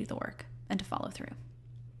motivated to do the work and to follow through.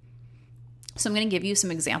 So I'm going to give you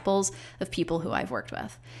some examples of people who I've worked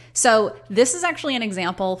with. So this is actually an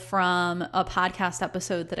example from a podcast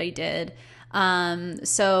episode that I did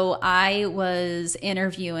So I was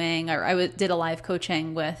interviewing, or did a live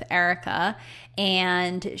coaching with Erica,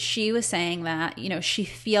 and she was saying that, she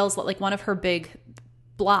feels like one of her big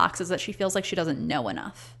blocks is that she feels like she doesn't know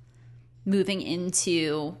enough moving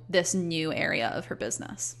into this new area of her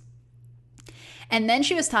business. And then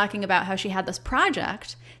she was talking about how she had this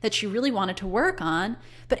project that she really wanted to work on,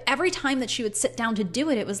 but every time that she would sit down to do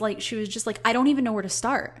it, it was like, she was just like, I don't even know where to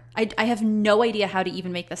start. I have no idea how to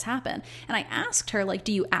even make this happen. And I asked her, like,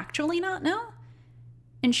 do you actually not know?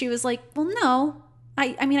 And she was like, well, no.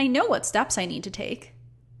 I mean, I know what steps I need to take.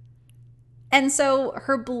 And so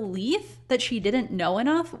her belief that she didn't know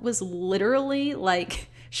enough was literally like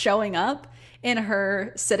showing up in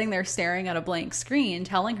her sitting there staring at a blank screen,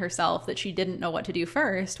 telling herself that she didn't know what to do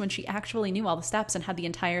first when she actually knew all the steps and had the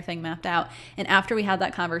entire thing mapped out. And after we had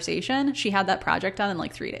that conversation, she had that project done in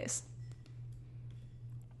like 3 days.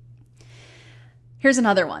 Here's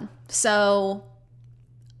another one. So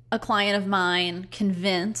a client of mine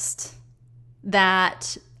convinced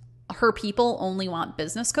that her people only want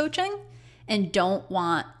business coaching and don't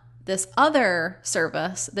want this other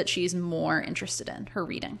service that she's more interested in, her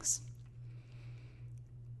readings.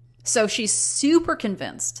 So she's super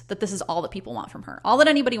convinced that this is all that people want from her. All that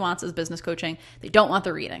anybody wants is business coaching. They don't want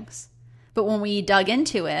the readings. But when we dug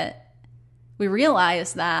into it, we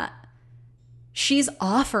realized that she's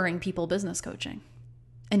offering people business coaching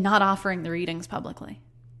and not offering the readings publicly.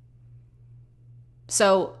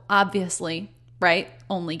 So obviously, right,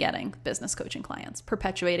 only getting business coaching clients,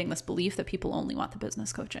 perpetuating this belief that people only want the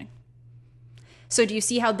business coaching. So do you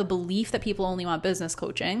see how the belief that people only want business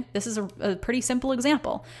coaching, this is a pretty simple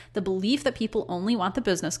example. The belief that people only want the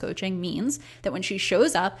business coaching means that when she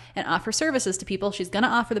shows up and offers services to people, she's going to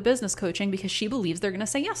offer the business coaching because she believes they're going to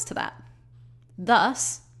say yes to that.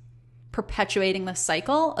 Thus, perpetuating the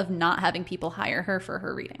cycle of not having people hire her for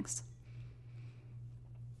her readings.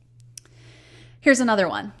 Here's another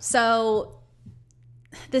one. So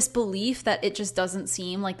this belief that it just doesn't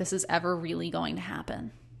seem like this is ever really going to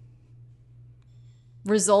happen.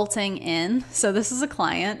 Resulting in, so this is a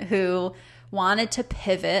client who wanted to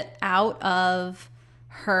pivot out of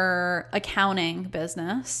her accounting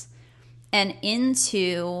business and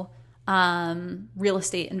into real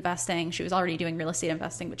estate investing. She was already doing real estate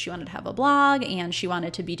investing, but she wanted to have a blog and she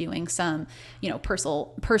wanted to be doing some,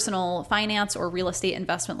 personal finance or real estate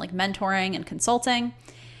investment like mentoring and consulting.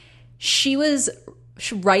 She was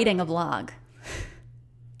writing a blog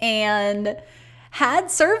and had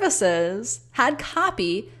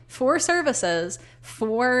copy for services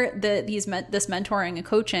for this mentoring and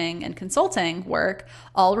coaching and consulting work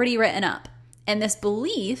already written up. And this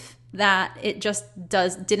belief that it just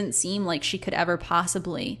didn't seem like she could ever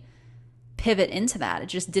possibly pivot into that, it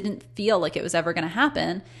just didn't feel like it was ever going to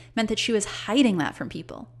happen, meant that she was hiding that from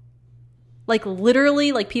people. Like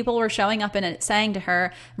literally, like people were showing up and saying to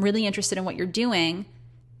her, I'm really interested in what you're doing.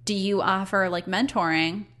 Do you offer like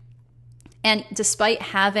mentoring? And despite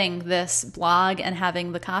having this blog and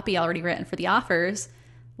having the copy already written for the offers,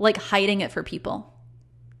 like hiding it for people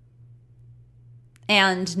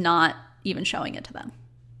and not even showing it to them.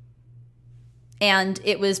 And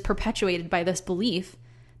it was perpetuated by this belief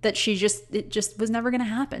that it just was never going to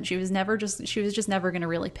happen. She was just never going to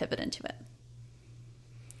really pivot into it.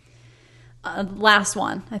 Last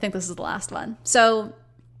one. I think this is the last one. So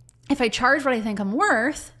if I charge what I think I'm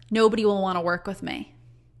worth, nobody will want to work with me.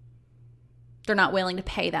 They're not willing to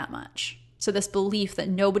pay that much. So this belief that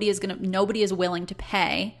nobody is willing to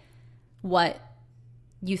pay what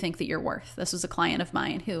you think that you're worth. This was a client of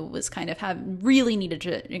mine who was kind of really needed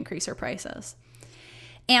to increase her prices.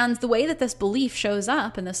 And the way that this belief shows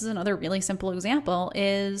up, and this is another really simple example,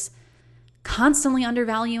 is constantly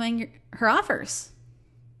undervaluing her offers.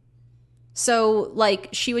 So like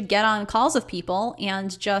she would get on calls with people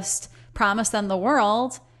and just promise them the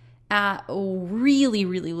world at a really,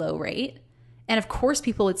 really low rate. And of course,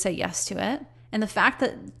 people would say yes to it. And the fact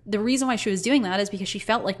that the reason why she was doing that is because she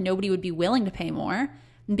felt like nobody would be willing to pay more.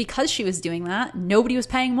 And because she was doing that, nobody was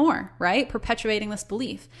paying more, right? Perpetuating this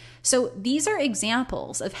belief. So these are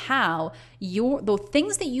examples of how the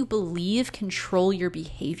things that you believe control your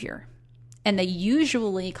behavior. And they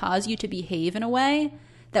usually cause you to behave in a way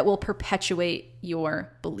that will perpetuate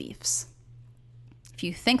your beliefs. If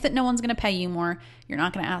you think that no one's going to pay you more, you're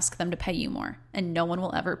not going to ask them to pay you more. And no one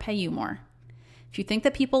will ever pay you more. If you think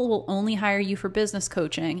that people will only hire you for business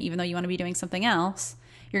coaching, even though you want to be doing something else,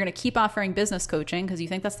 you're going to keep offering business coaching because you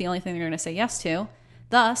think that's the only thing they're going to say yes to,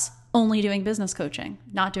 thus only doing business coaching,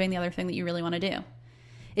 not doing the other thing that you really want to do.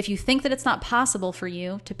 If you think that it's not possible for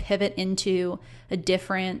you to pivot into a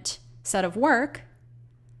different set of work,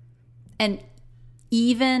 and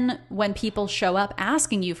Even when people show up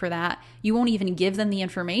asking you for that, you won't even give them the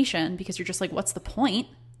information because you're just like, what's the point?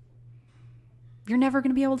 You're never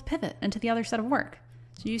going to be able to pivot into the other set of work.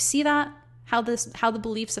 So you see that? How the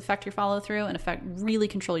beliefs affect your follow through and really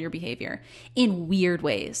control your behavior in weird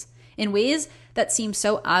ways. In ways that seem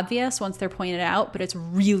so obvious once they're pointed out, but it's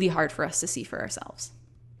really hard for us to see for ourselves.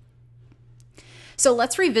 So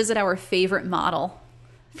let's revisit our favorite model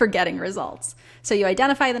for getting results. So you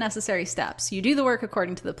identify the necessary steps, you do the work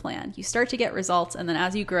according to the plan, you start to get results, and then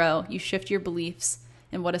as you grow, you shift your beliefs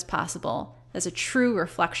in what is possible as a true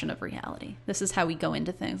reflection of reality. This is how we go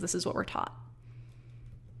into things. This is what we're taught.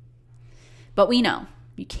 But we know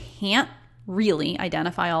you can't really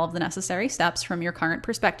identify all of the necessary steps from your current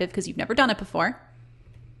perspective because you've never done it before.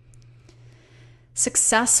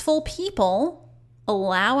 Successful people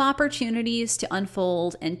allow opportunities to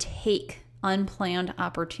unfold and take unplanned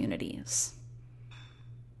opportunities.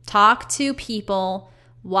 Talk to people,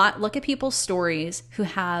 look at people's stories who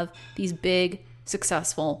have these big,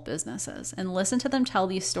 successful businesses and listen to them tell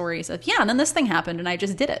these stories of, yeah, and then this thing happened and I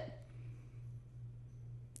just did it.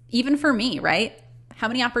 Even for me, right? How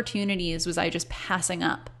many opportunities was I just passing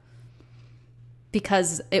up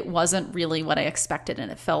because it wasn't really what I expected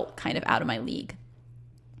and it felt kind of out of my league?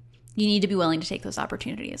 You need to be willing to take those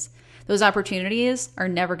opportunities. Those opportunities are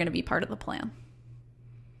never going to be part of the plan.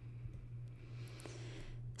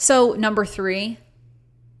 So number 3,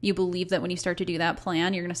 you believe that when you start to do that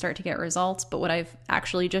plan, you're going to start to get results. But what I've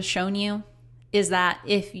actually just shown you is that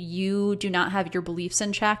if you do not have your beliefs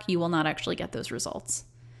in check, you will not actually get those results.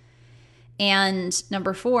 And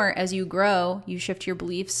number 4, as you grow, you shift your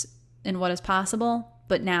beliefs in what is possible.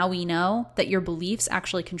 But now we know that your beliefs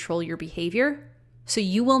actually control your behavior. So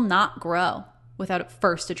you will not grow without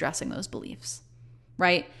first addressing those beliefs,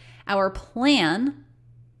 right? Our plan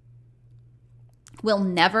will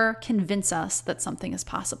never convince us that something is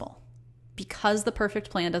possible because the perfect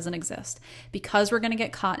plan doesn't exist, because we're going to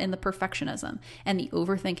get caught in the perfectionism and the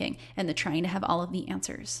overthinking and the trying to have all of the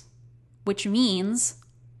answers, which means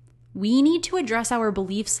we need to address our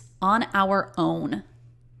beliefs on our own.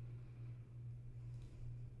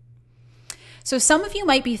 So some of you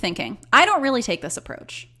might be thinking, I don't really take this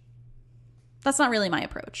approach. That's not really my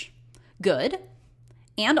approach. Good.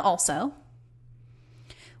 And also,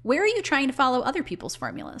 where are you trying to follow other people's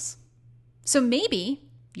formulas? So maybe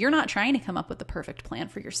you're not trying to come up with the perfect plan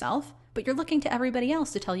for yourself, but you're looking to everybody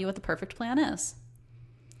else to tell you what the perfect plan is.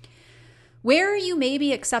 Where are you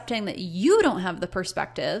maybe accepting that you don't have the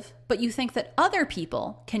perspective, but you think that other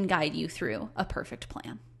people can guide you through a perfect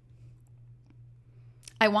plan?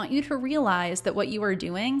 I want you to realize that what you are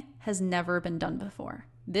doing has never been done before.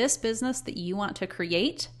 This business that you want to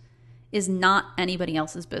create is not anybody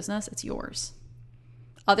else's business, it's yours.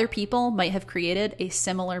 Other people might have created a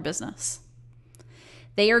similar business.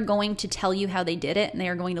 They are going to tell you how they did it, and they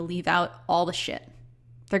are going to leave out all the shit.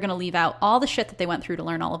 They're going to leave out all the shit that they went through to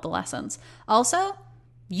learn all of the lessons. Also,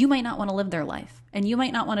 you might not want to live their life, and you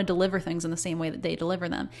might not want to deliver things in the same way that they deliver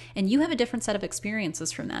them. And you have a different set of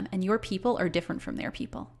experiences from them, and your people are different from their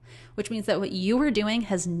people, which means that what you are doing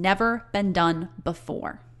has never been done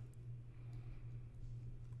before.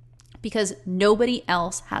 Because nobody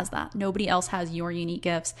else has that. Nobody else has your unique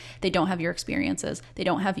gifts. They don't have your experiences. They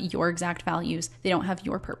don't have your exact values. They don't have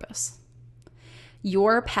your purpose.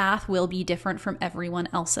 Your path will be different from everyone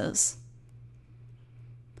else's.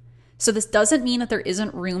 So this doesn't mean that there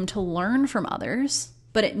isn't room to learn from others,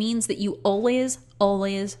 but it means that you always,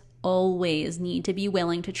 always, always need to be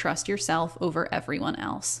willing to trust yourself over everyone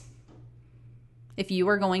else. If you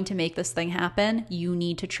are going to make this thing happen, you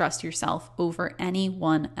need to trust yourself over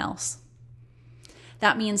anyone else.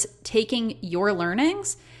 That means taking your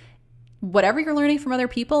learnings, whatever you're learning from other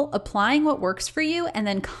people, applying what works for you, and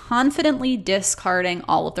then confidently discarding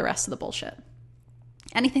all of the rest of the bullshit.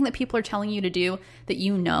 Anything that people are telling you to do that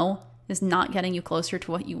you know is not getting you closer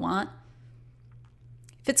to what you want,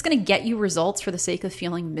 if it's going to get you results for the sake of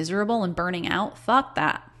feeling miserable and burning out, fuck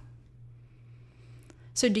that.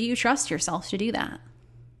 So do you trust yourself to do that?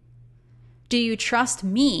 Do you trust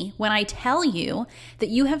me when I tell you that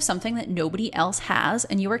you have something that nobody else has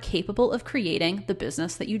and you are capable of creating the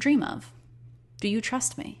business that you dream of? Do you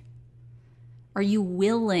trust me? Are you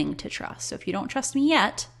willing to trust? So if you don't trust me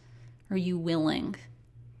yet, are you willing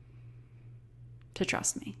to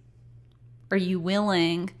trust me? Are you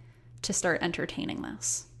willing to start entertaining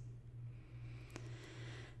this?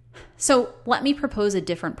 So let me propose a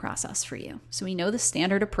different process for you. So we know the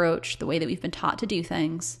standard approach, the way that we've been taught to do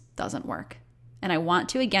things, doesn't work. And I want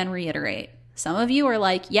to again reiterate, some of you are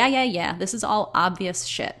like, yeah, this is all obvious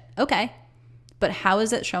shit. Okay, but how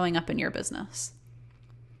is it showing up in your business?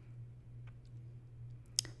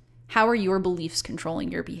 How are your beliefs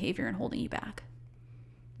controlling your behavior and holding you back?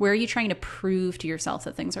 Where are you trying to prove to yourself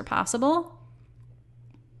that things are possible?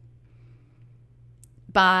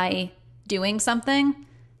 By doing something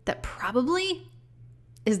that probably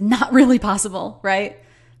is not really possible, right?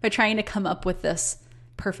 By trying to come up with this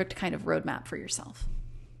perfect kind of roadmap for yourself.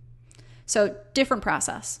 So, different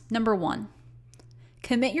process. Number 1,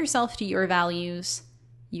 commit yourself to your values,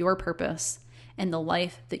 your purpose, and the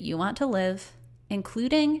life that you want to live,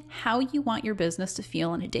 including how you want your business to feel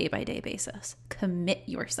on a day-by-day basis. Commit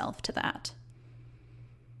yourself to that.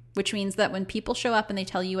 Which means that when people show up and they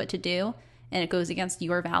tell you what to do, and it goes against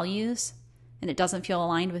your values, and it doesn't feel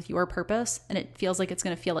aligned with your purpose, and it feels like it's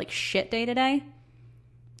going to feel like shit day to day,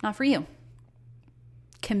 not for you.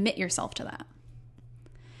 Commit yourself to that.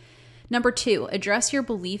 Number 2, address your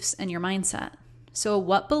beliefs and your mindset. So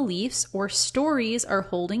what beliefs or stories are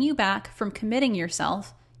holding you back from committing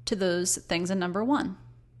yourself to those things in number 1?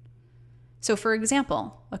 So for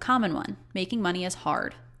example, a common one, making money is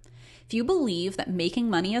hard. If you believe that making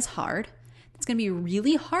money is hard, it's going to be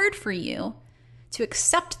really hard for you to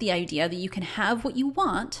accept the idea that you can have what you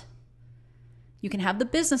want, you can have the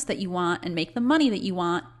business that you want and make the money that you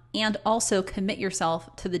want, and also commit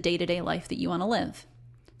yourself to the day-to-day life that you want to live.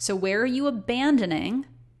 So where are you abandoning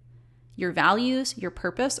your values, your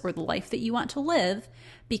purpose, or the life that you want to live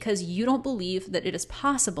because you don't believe that it is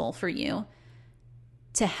possible for you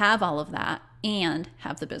to have all of that and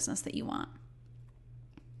have the business that you want?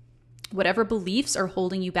 Whatever beliefs are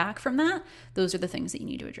holding you back from that, those are the things that you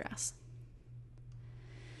need to address.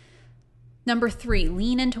 Number 3,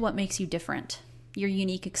 lean into what makes you different, your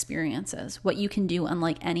unique experiences, what you can do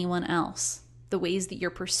unlike anyone else, the ways that your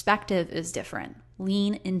perspective is different.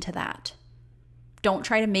 Lean into that. Don't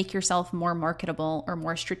try to make yourself more marketable or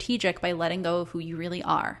more strategic by letting go of who you really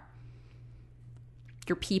are.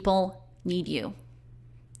 Your people need you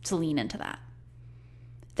to lean into that.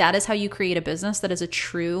 That is how you create a business that is a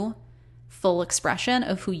true, full expression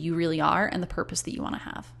of who you really are and the purpose that you want to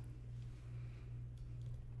have.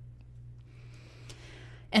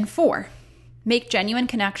 And 4, make genuine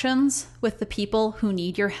connections with the people who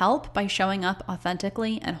need your help by showing up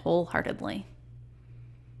authentically and wholeheartedly.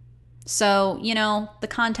 So, the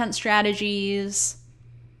content strategies,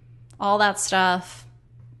 all that stuff,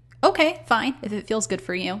 okay, fine, if it feels good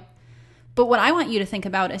for you. But what I want you to think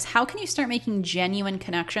about is how can you start making genuine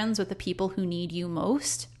connections with the people who need you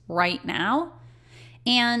most right now?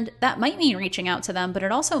 And that might mean reaching out to them, but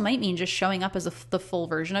it also might mean just showing up as the full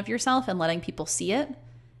version of yourself and letting people see it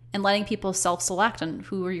and letting people self-select on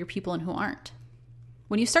who are your people and who aren't.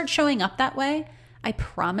 When you start showing up that way, I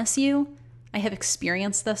promise you, I have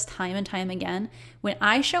experienced this time and time again. When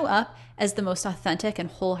I show up as the most authentic and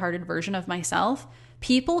wholehearted version of myself,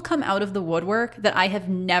 people come out of the woodwork that I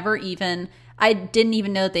didn't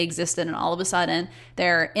even know that they existed. And all of a sudden,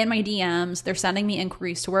 they're in my DMs, they're sending me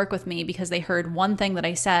inquiries to work with me because they heard one thing that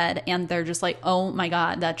I said, and they're just like, oh my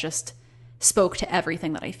God, that just spoke to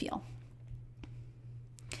everything that I feel.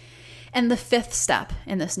 And the 5th step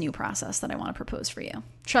in this new process that I want to propose for you,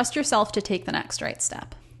 trust yourself to take the next right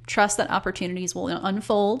step. Trust that opportunities will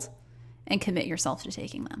unfold and commit yourself to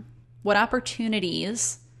taking them. What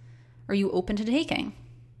opportunities are you open to taking?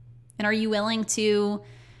 And are you willing to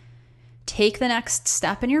take the next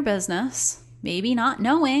step in your business, maybe not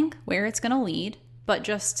knowing where it's going to lead, but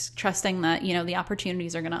just trusting that, the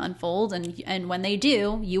opportunities are going to unfold, and when they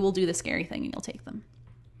do, you will do the scary thing and you'll take them.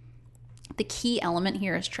 The key element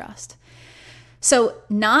here is trust. So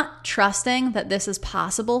not trusting that this is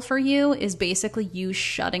possible for you is basically you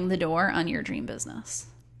shutting the door on your dream business,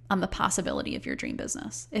 on the possibility of your dream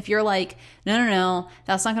business. If you're like, no,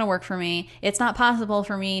 that's not going to work for me. It's not possible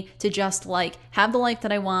for me to just have the life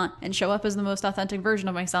that I want and show up as the most authentic version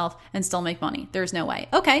of myself and still make money. There's no way.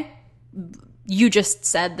 Okay. You just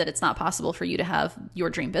said that it's not possible for you to have your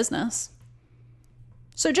dream business.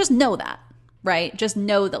 So just know that. Right? Just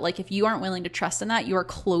know that if you aren't willing to trust in that, you are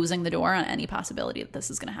closing the door on any possibility that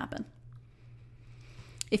this is going to happen.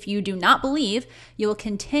 If you do not believe, you will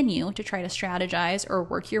continue to try to strategize or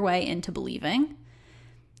work your way into believing,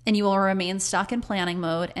 and you will remain stuck in planning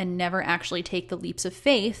mode and never actually take the leaps of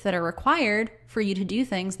faith that are required for you to do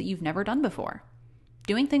things that you've never done before.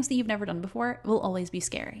 Doing things that you've never done before will always be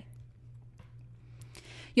scary.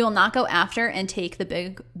 You will not go after and take the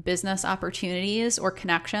big business opportunities or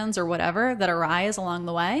connections or whatever that arise along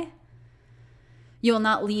the way. You will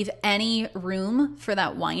not leave any room for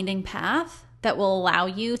that winding path that will allow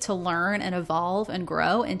you to learn and evolve and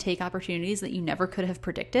grow and take opportunities that you never could have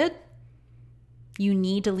predicted. You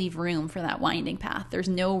need to leave room for that winding path. There's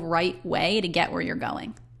no right way to get where you're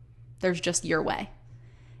going. There's just your way.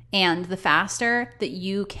 And the faster that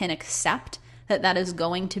you can accept that that is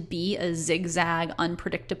going to be a zigzag,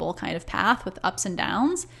 unpredictable kind of path with ups and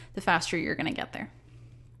downs, the faster you're going to get there.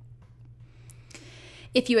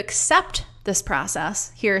 If you accept this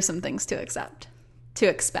process, here are some things to expect.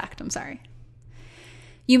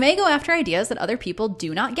 You may go after ideas that other people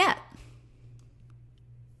do not get.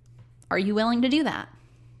 Are you willing to do that?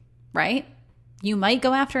 Right? You might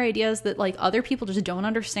go after ideas that like other people just don't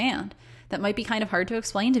understand, that might be kind of hard to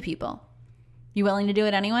explain to people. You willing to do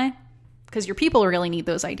it anyway? Because your people really need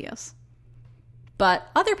those ideas. But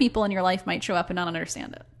other people in your life might show up and not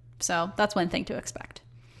understand it. So that's one thing to expect.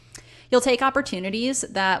 You'll take opportunities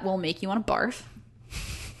that will make you want to barf.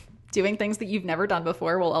 Doing things that you've never done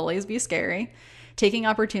before will always be scary. Taking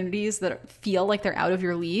opportunities that feel like they're out of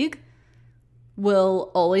your league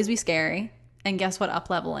will always be scary. And guess what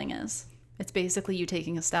up-leveling is? It's basically you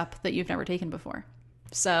taking a step that you've never taken before.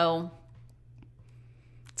 So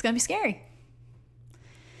it's going to be scary.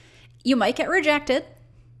 You might get rejected,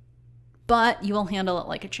 but you will handle it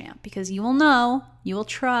like a champ because you will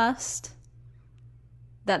trust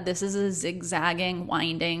that this is a zigzagging,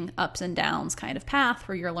 winding, ups and downs kind of path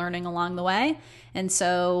where you're learning along the way. And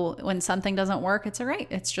so when something doesn't work, it's all right.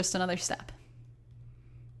 It's just another step.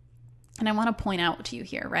 And I want to point out to you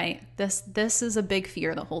here, right? This is a big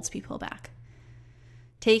fear that holds people back.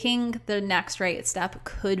 Taking the next right step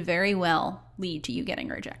could very well lead to you getting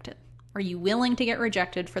rejected. Are you willing to get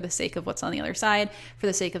rejected for the sake of what's on the other side, for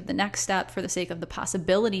the sake of the next step, for the sake of the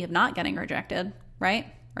possibility of not getting rejected, right?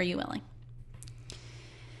 Are you willing?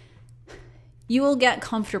 You will get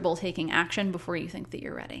comfortable taking action before you think that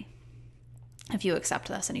you're ready. If you accept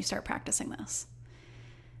this and you start practicing this.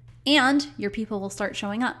 And your people will start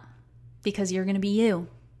showing up because you're going to be you.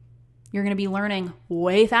 You're going to be learning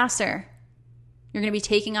way faster. You're going to be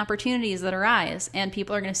taking opportunities that arise, and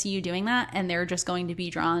people are going to see you doing that, and they're just going to be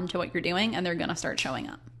drawn to what you're doing, and they're going to start showing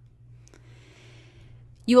up.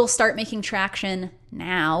 You will start making traction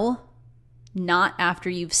now, not after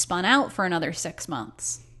you've spun out for another 6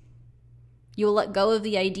 months. You will let go of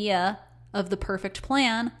the idea of the perfect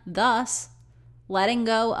plan, thus letting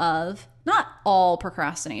go of not all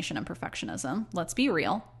procrastination and perfectionism. Let's be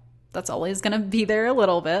real. That's always going to be there a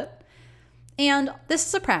little bit. And this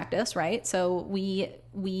is a practice, right? So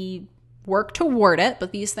we work toward it,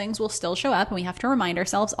 but these things will still show up, and we have to remind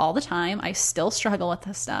ourselves all the time. I still struggle with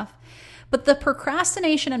this stuff. But the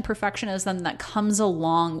procrastination and perfectionism that comes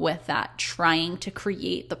along with that, trying to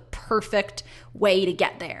create the perfect way to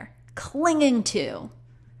get there, clinging to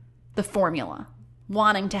the formula,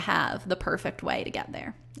 wanting to have the perfect way to get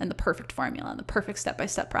there, and the perfect formula, and the perfect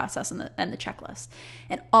step-by-step process, and the checklist,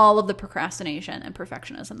 and all of the procrastination and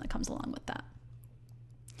perfectionism that comes along with that.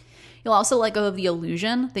 You'll also let go of the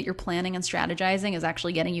illusion that your planning and strategizing is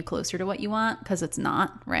actually getting you closer to what you want, because it's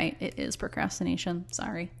not, right? It is procrastination.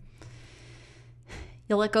 Sorry.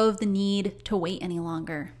 You'll let go of the need to wait any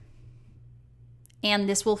longer. And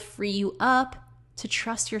this will free you up to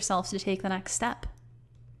trust yourself to take the next step.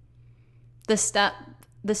 The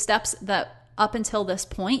steps that up until this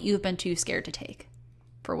point you've been too scared to take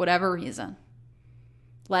for whatever reason.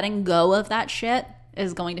 Letting go of that shit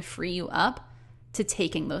is going to free you up to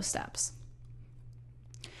taking those steps.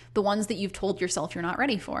 The ones that you've told yourself you're not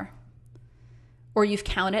ready for, or you've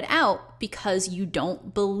counted out because you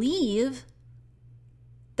don't believe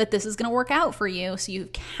that this is going to work out for you. So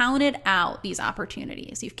you've counted out these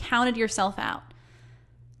opportunities. You've counted yourself out.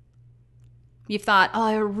 You've thought, oh,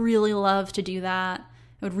 I would really love to do that.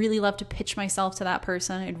 I would really love to pitch myself to that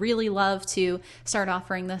person. I'd really love to start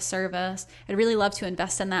offering this service. I'd really love to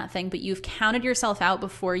invest in that thing. But you've counted yourself out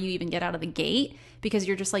before you even get out of the gate because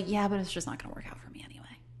you're just like, yeah, but it's just not going to work out for me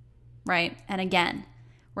anyway. Right? And again,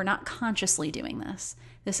 we're not consciously doing this.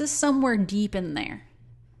 This is somewhere deep in there.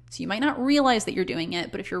 So you might not realize that you're doing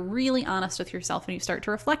it, but if you're really honest with yourself and you start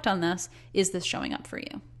to reflect on this, is this showing up for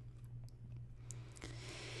you?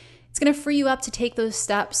 It's going to free you up to take those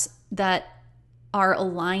steps that are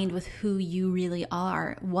aligned with who you really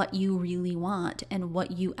are, what you really want, and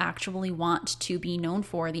what you actually want to be known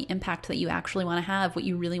for, the impact that you actually want to have, what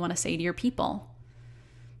you really want to say to your people.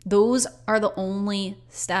 Those are the only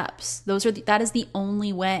steps. That is the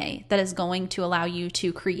only way that is going to allow you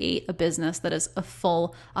to create a business that is a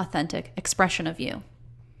full, authentic expression of you,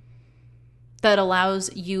 that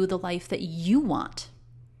allows you the life that you want,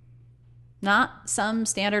 not some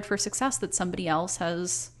standard for success that somebody else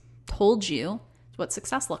has told you what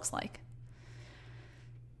success looks like.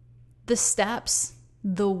 The steps,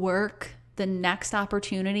 the work, the next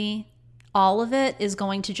opportunity, all of it is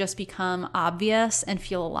going to just become obvious and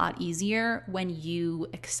feel a lot easier when you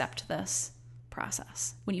accept this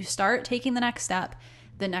process. When you start taking the next step,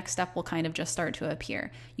 the next step will kind of just start to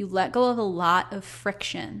appear. You let go of a lot of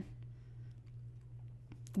friction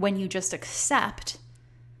when you just accept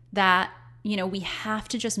that, we have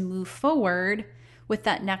to just move forward with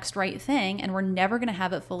that next right thing, and we're never going to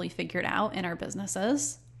have it fully figured out in our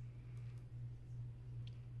businesses.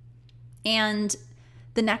 And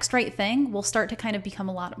the next right thing will start to kind of become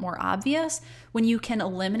a lot more obvious when you can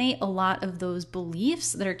eliminate a lot of those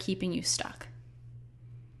beliefs that are keeping you stuck.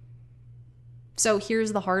 So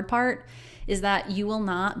here's the hard part, is that you will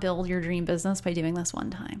not build your dream business by doing this one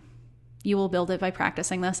time. You will build it by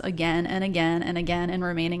practicing this again and again and again and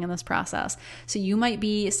remaining in this process. So you might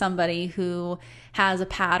be somebody who has a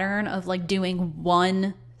pattern of like doing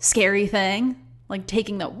one scary thing, like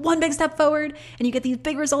taking the one big step forward, and you get these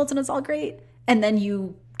big results and it's all great. And then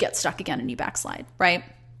you get stuck again and you backslide, right?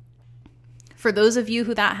 For those of you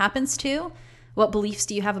who that happens to, what beliefs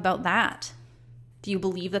do you have about that? Do you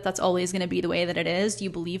believe that that's always going to be the way that it is? Do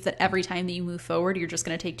you believe that every time that you move forward, you're just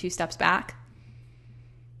going to take 2 steps back?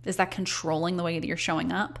 Is that controlling the way that you're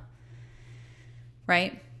showing up?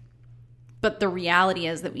 Right? But the reality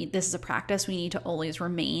is that this is a practice. We need to always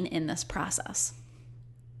remain in this process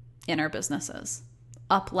in our businesses.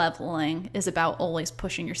 Up-leveling is about always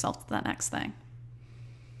pushing yourself to that next thing.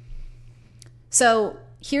 So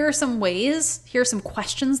here are some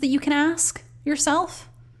questions that you can ask yourself.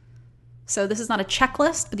 So this is not a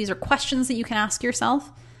checklist, but these are questions that you can ask yourself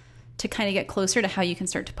to kind of get closer to how you can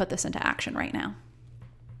start to put this into action right now.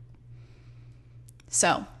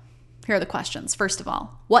 So here are the questions. First of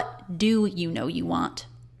all, what do you know you want?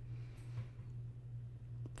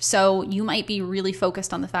 So you might be really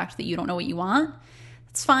focused on the fact that you don't know what you want.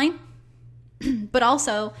 That's fine. But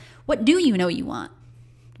also, what do you know you want?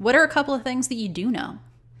 What are a couple of things that you do know?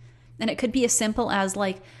 And it could be as simple as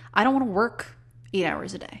like, I don't want to work 8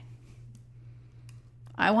 hours a day.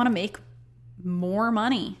 I want to make more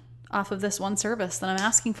money off of this one service that I'm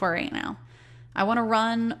asking for right now. I want to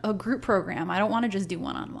run a group program. I don't want to just do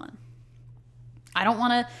one-on-one. I don't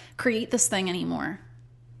want to create this thing anymore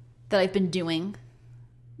that I've been doing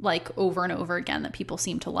like over and over again that people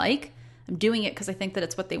seem to like. I'm doing it because I think that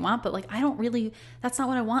it's what they want, but like that's not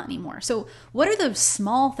what I want anymore. So what are the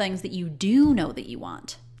small things that you do know that you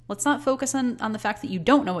want? Let's not focus on the fact that you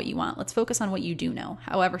don't know what you want. Let's focus on what you do know,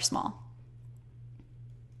 however small.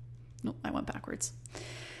 Nope, I went backwards.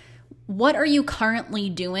 What are you currently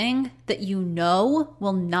doing that you know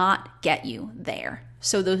will not get you there?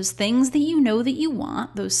 So those things that you know that you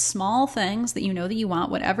want, those small things that you know that you want,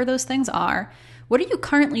 whatever those things are, what are you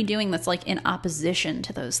currently doing that's like in opposition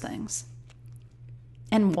to those things?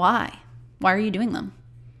 And why? Why are you doing them?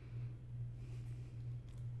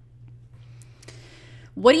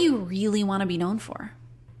 What do you really want to be known for?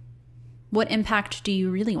 What impact do you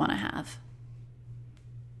really want to have?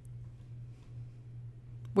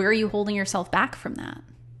 Where are you holding yourself back from that?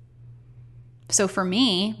 So for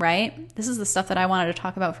me, right, this is the stuff that I wanted to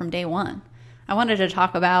talk about from day one. I wanted to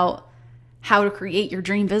talk about how to create your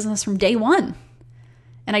dream business from day one.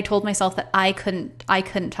 And I told myself that I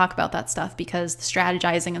couldn't talk about that stuff because the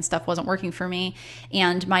strategizing and stuff wasn't working for me.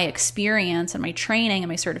 And my experience and my training and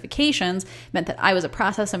my certifications meant that I was a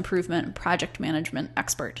process improvement and project management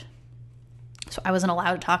expert. So I wasn't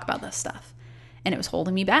allowed to talk about this stuff. And it was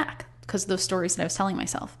holding me back because of those stories that I was telling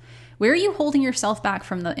myself. Where are you holding yourself back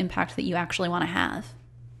from the impact that you actually want to have?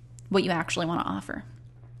 What you actually want to offer?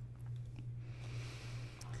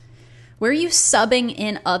 Where are you subbing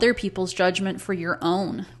in other people's judgment for your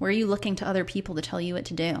own? Where are you looking to other people to tell you what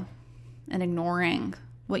to do and ignoring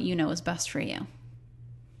what you know is best for you?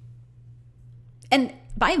 And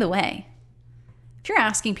by the way, if you're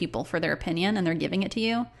asking people for their opinion and they're giving it to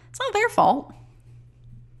you, it's not their fault,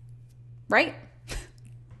 right?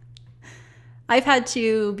 I've had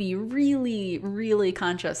to be really, really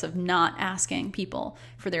conscious of not asking people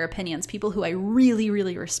for their opinions, people who I really,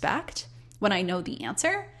 really respect when I know the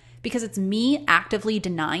answer, because it's me actively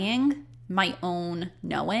denying my own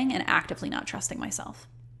knowing and actively not trusting myself,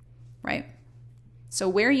 right? So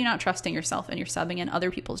where are you not trusting yourself and you're subbing in other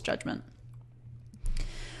people's judgment?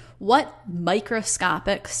 What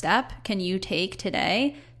microscopic step can you take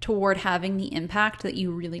today toward having the impact that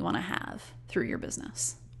you really want to have through your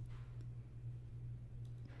business?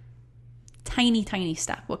 Tiny, tiny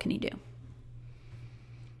step. What can you do?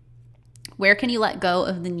 Where can you let go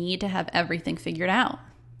of the need to have everything figured out,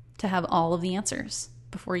 to have all of the answers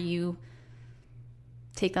before you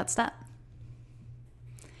take that step?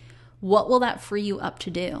 What will that free you up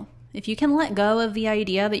to do? If you can let go of the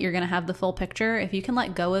idea that you're going to have the full picture, if you can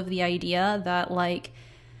let go of the idea that like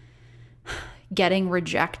getting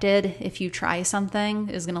rejected if you try something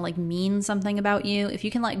is going to like mean something about you, if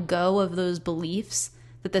you can let go of those beliefs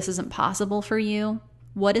that this isn't possible for you,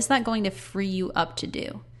 what is that going to free you up to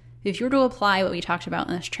do? If you were to apply what we talked about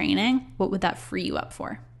in this training, what would that free you up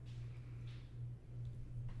for?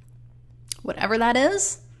 Whatever that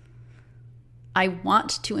is, I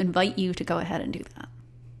want to invite you to go ahead and do that.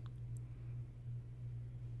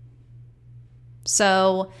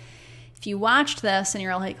 So if you watched this and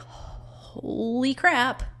you're like, holy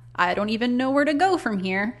crap, I don't even know where to go from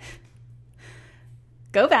here,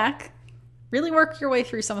 go back, really work your way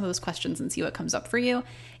through some of those questions and see what comes up for you.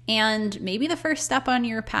 And maybe the first step on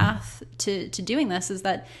your path to doing this is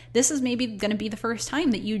that this is maybe going to be the first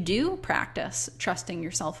time that you do practice trusting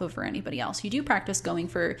yourself over anybody else. You do practice going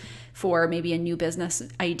for maybe a new business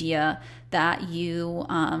idea that you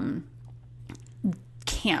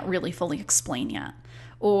can't really fully explain yet.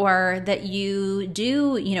 Or that you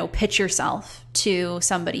do, pitch yourself to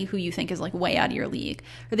somebody who you think is like way out of your league.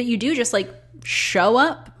 Or that you do just like show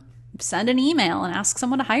up, send an email and ask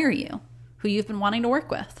someone to hire you who you've been wanting to work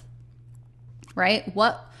with, right?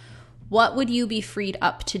 What would you be freed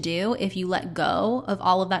up to do if you let go of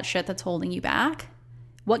all of that shit that's holding you back?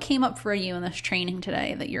 What came up for you in this training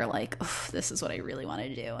today that you're like, oh, this is what I really want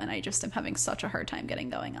to do, and I just am having such a hard time getting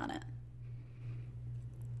going on it?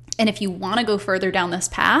 And if you want to go further down this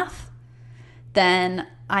path, then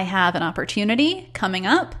I have an opportunity coming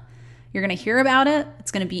up. You're going to hear about it.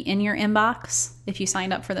 It's going to be in your inbox if you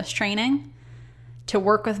signed up for this training, to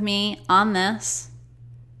work with me on this,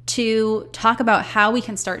 to talk about how we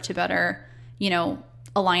can start to better,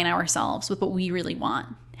 align ourselves with what we really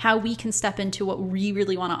want, how we can step into what we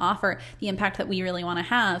really want to offer, the impact that we really want to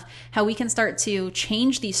have, how we can start to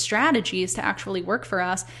change these strategies to actually work for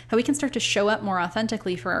us, how we can start to show up more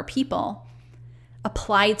authentically for our people,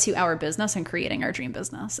 applied to our business and creating our dream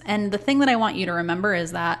business. And the thing that I want you to remember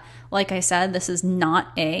is that, like I said, this is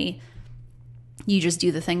not you just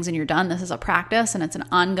do the things and you're done. This is a practice and it's an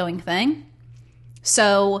ongoing thing.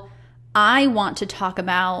 So I want to talk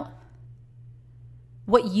about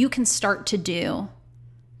what you can start to do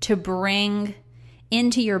to bring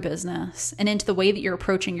into your business and into the way that you're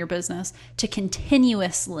approaching your business to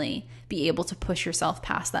continuously be able to push yourself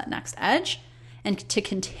past that next edge and to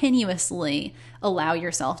continuously allow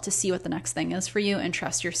yourself to see what the next thing is for you and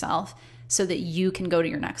trust yourself so that you can go to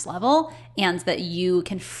your next level and that you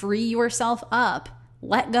can free yourself up,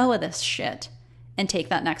 let go of this shit, and take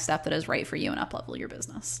that next step that is right for you and up-level your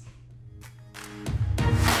business.